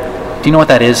rubbernecking. Do you know what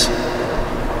that is?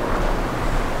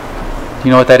 Do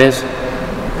you know what that is?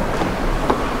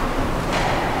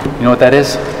 You know what that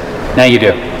is? Now you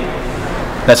do.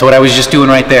 That's what I was just doing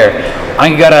right there.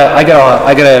 I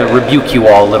gotta rebuke you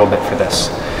all a little bit for this.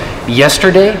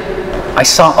 Yesterday, I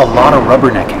saw a lot of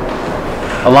rubbernecking.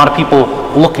 A lot of people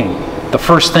looking. The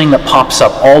first thing that pops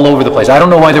up all over the place. I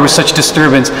don't know why there was such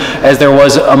disturbance as there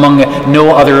was among no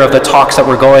other of the talks that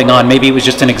were going on. Maybe it was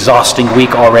just an exhausting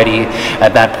week already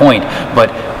at that point.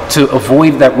 But to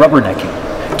avoid that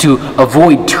rubbernecking, to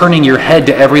avoid turning your head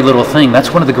to every little thing,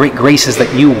 that's one of the great graces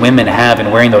that you women have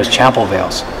in wearing those chapel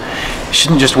veils. You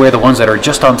shouldn't just wear the ones that are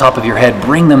just on top of your head.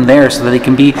 Bring them there so that they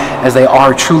can be, as they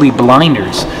are, truly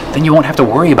blinders. Then you won't have to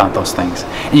worry about those things.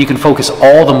 And you can focus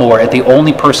all the more at the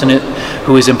only person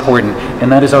who is important,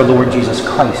 and that is our Lord Jesus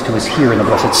Christ, who is here in the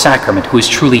Blessed Sacrament, who is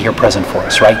truly here present for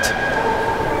us, right?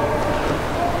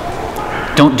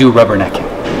 Don't do rubbernecking.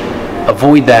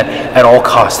 Avoid that at all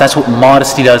costs. That's what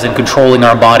modesty does in controlling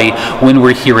our body when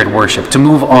we're here at worship. To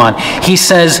move on, he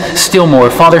says still more,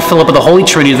 Father Philip of the Holy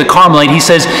Trinity, the Carmelite, he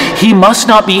says, he must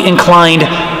not be inclined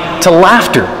to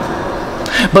laughter.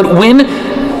 But when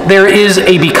there is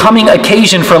a becoming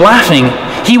occasion for laughing,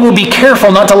 he will be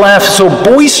careful not to laugh so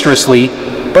boisterously,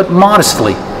 but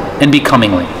modestly and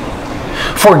becomingly.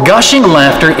 For gushing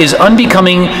laughter is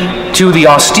unbecoming to the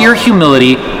austere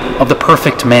humility of the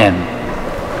perfect man.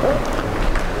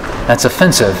 That's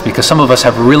offensive because some of us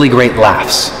have really great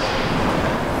laughs,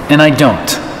 and I don't.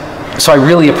 So I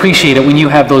really appreciate it when you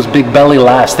have those big belly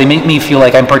laughs. They make me feel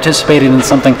like I'm participating in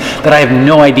something that I have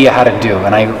no idea how to do,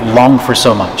 and I long for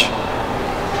so much.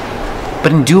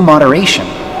 But in due moderation,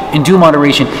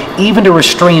 even to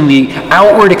restrain the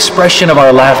outward expression of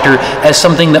our laughter as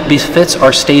something that befits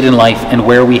our state in life and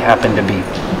where we happen to be.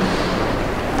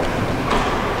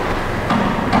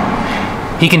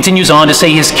 He continues on to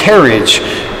say his carriage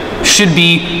should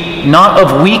be not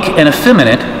of weak and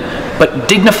effeminate, but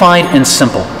dignified and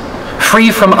simple,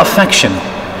 free from affection,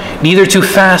 neither too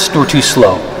fast nor too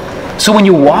slow. So when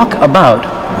you walk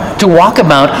about, to walk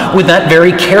about with that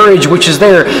very carriage which is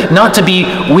there, not to be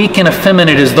weak and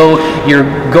effeminate as though you're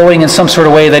going in some sort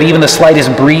of way that even the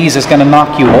slightest breeze is going to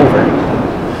knock you over,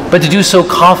 but to do so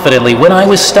confidently. When I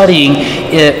was studying,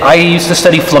 I used to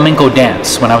study flamenco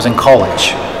dance when I was in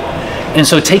college. And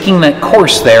so taking that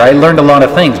course there, I learned a lot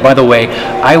of things. By the way,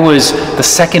 I was the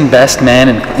second best man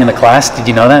in the class. Did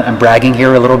you know that? I'm bragging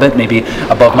here a little bit, maybe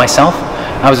above myself.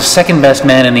 I was the second best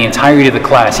man in the entirety of the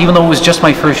class, even though it was just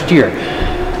my first year.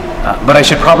 But I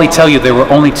should probably tell you there were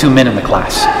only 2 men in the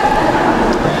class.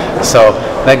 So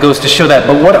that goes to show that.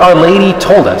 But what Our Lady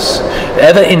told us,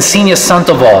 Eva Insenia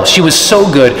Santoval, she was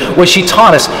so good. What she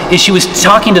taught us is she was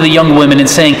talking to the young women and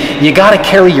saying, you got to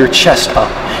carry your chest up.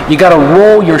 You got to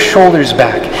roll your shoulders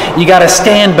back. You got to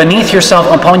stand beneath yourself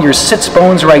upon your sits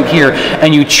bones right here,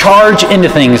 and you charge into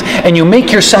things, and you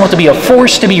make yourself to be a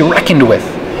force to be reckoned with.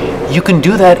 You can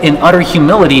do that in utter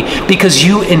humility because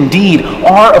you indeed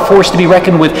are a force to be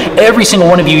reckoned with. Every single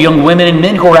one of you young women and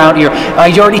men who are out here,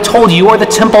 I already told you, you are the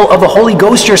temple of the Holy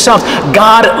Ghost yourselves.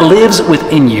 God lives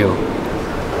within you.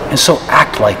 And so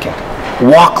act like it.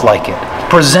 Walk like it.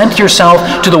 Present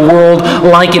yourself to the world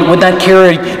like it, with that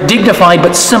carriage, dignified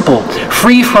but simple,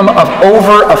 free from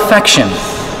over-affection,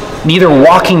 neither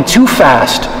walking too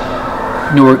fast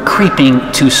nor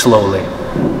creeping too slowly.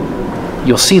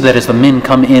 You'll see that as the men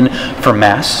come in for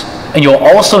Mass, and you'll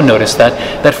also notice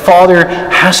that Father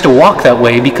has to walk that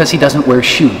way because he doesn't wear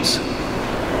shoes.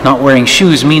 Not wearing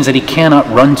shoes means that he cannot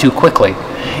run too quickly,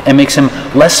 and makes him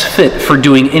less fit for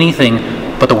doing anything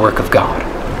but the work of God.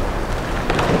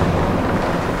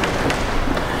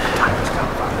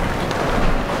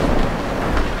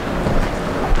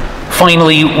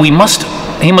 Finally, he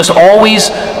must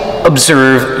always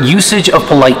observe usage of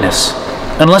politeness,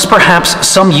 unless perhaps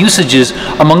some usages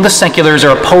among the seculars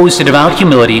are opposed to devout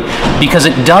humility, because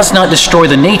it does not destroy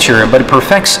the nature, but it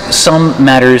perfects some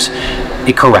matters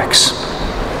it corrects.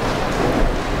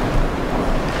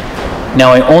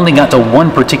 Now, I only got to one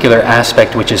particular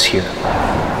aspect, which is here.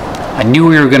 I knew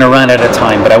we were going to run out of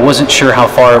time, but I wasn't sure how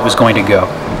far it was going to go.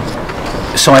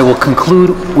 So I will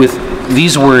conclude with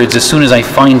these words as soon as I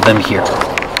find them here.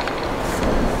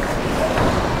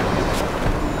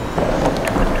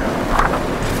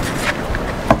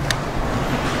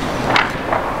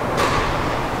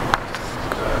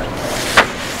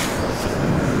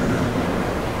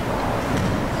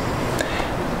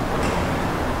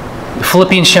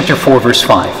 Philippians chapter 4, verse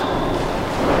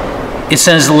 5. It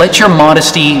says, "Let your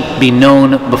modesty be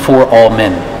known before all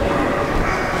men."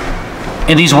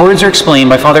 And these words are explained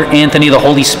by Father Anthony, the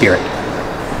Holy Spirit.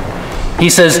 He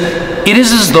says, it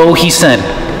is as though he said,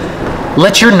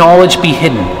 let your knowledge be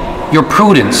hidden, your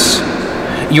prudence,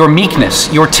 your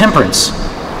meekness, your temperance.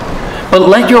 But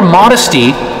let your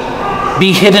modesty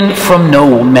be hidden from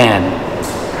no man.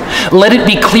 Let it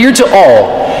be clear to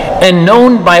all and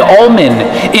known by all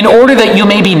men, in order that you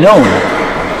may be known.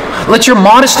 Let your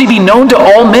modesty be known to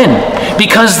all men,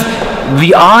 because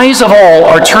the eyes of all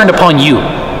are turned upon you.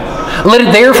 Let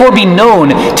it therefore be known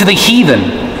to the heathen,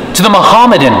 to the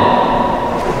Mohammedan,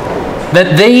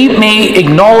 that they may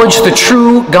acknowledge the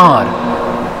true God.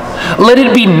 Let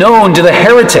it be known to the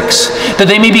heretics, that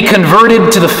they may be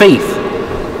converted to the faith.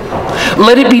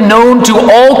 Let it be known to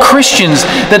all Christians,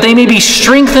 that they may be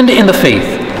strengthened in the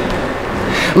faith.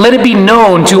 Let it be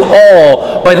known to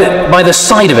all by the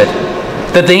sight of it,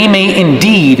 that they may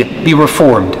indeed be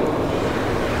reformed.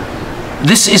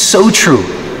 This is so true,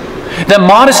 that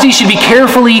modesty should be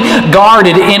carefully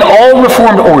guarded in all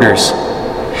Reformed orders,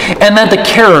 and that the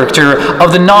character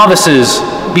of the novices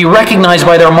be recognized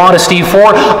by their modesty,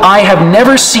 for I have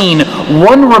never seen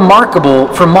one remarkable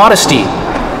for modesty,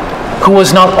 who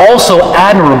was not also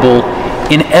admirable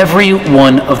in every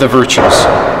one of the virtues.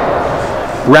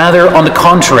 Rather, on the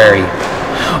contrary,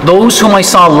 those whom I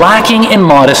saw lacking in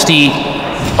modesty,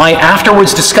 I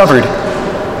afterwards discovered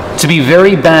to be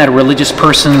very bad religious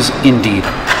persons indeed.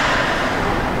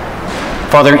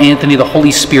 Father Anthony, the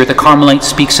Holy Spirit, the Carmelite,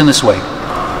 speaks in this way.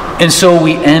 And so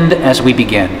we end as we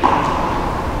began.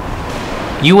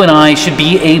 You and I should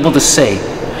be able to say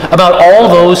about all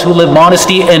those who live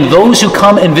modesty and those who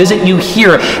come and visit you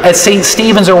here at St.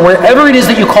 Stephen's or wherever it is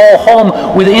that you call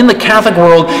home within the Catholic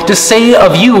world, to say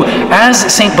of you, as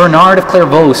St. Bernard of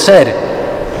Clairvaux said,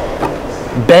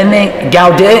 Bene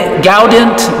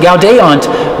gaudeant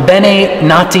bene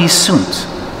nati sunt.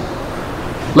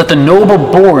 Let the noble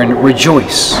born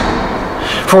rejoice.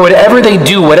 For whatever they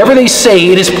do, whatever they say,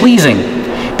 it is pleasing,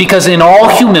 because in all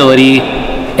humility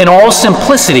in all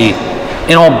simplicity,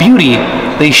 in all beauty,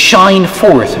 they shine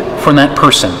forth from that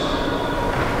person.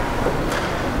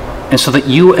 And so that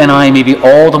you and I may be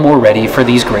all the more ready for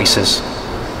these graces,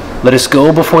 let us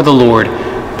go before the Lord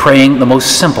praying the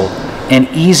most simple and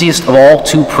easiest of all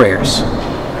two prayers,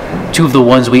 two of the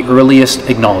ones we earliest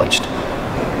acknowledged.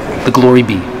 The Glory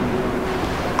Be.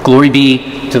 Glory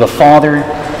be to the Father,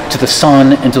 to the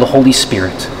Son, and to the Holy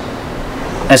Spirit,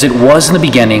 as it was in the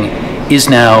beginning, is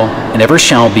now, and ever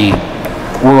shall be,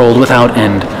 world without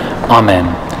end. Amen.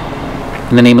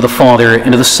 In the name of the Father,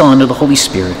 and of the Son, and of the Holy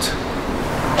Spirit.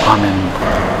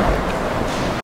 Amen.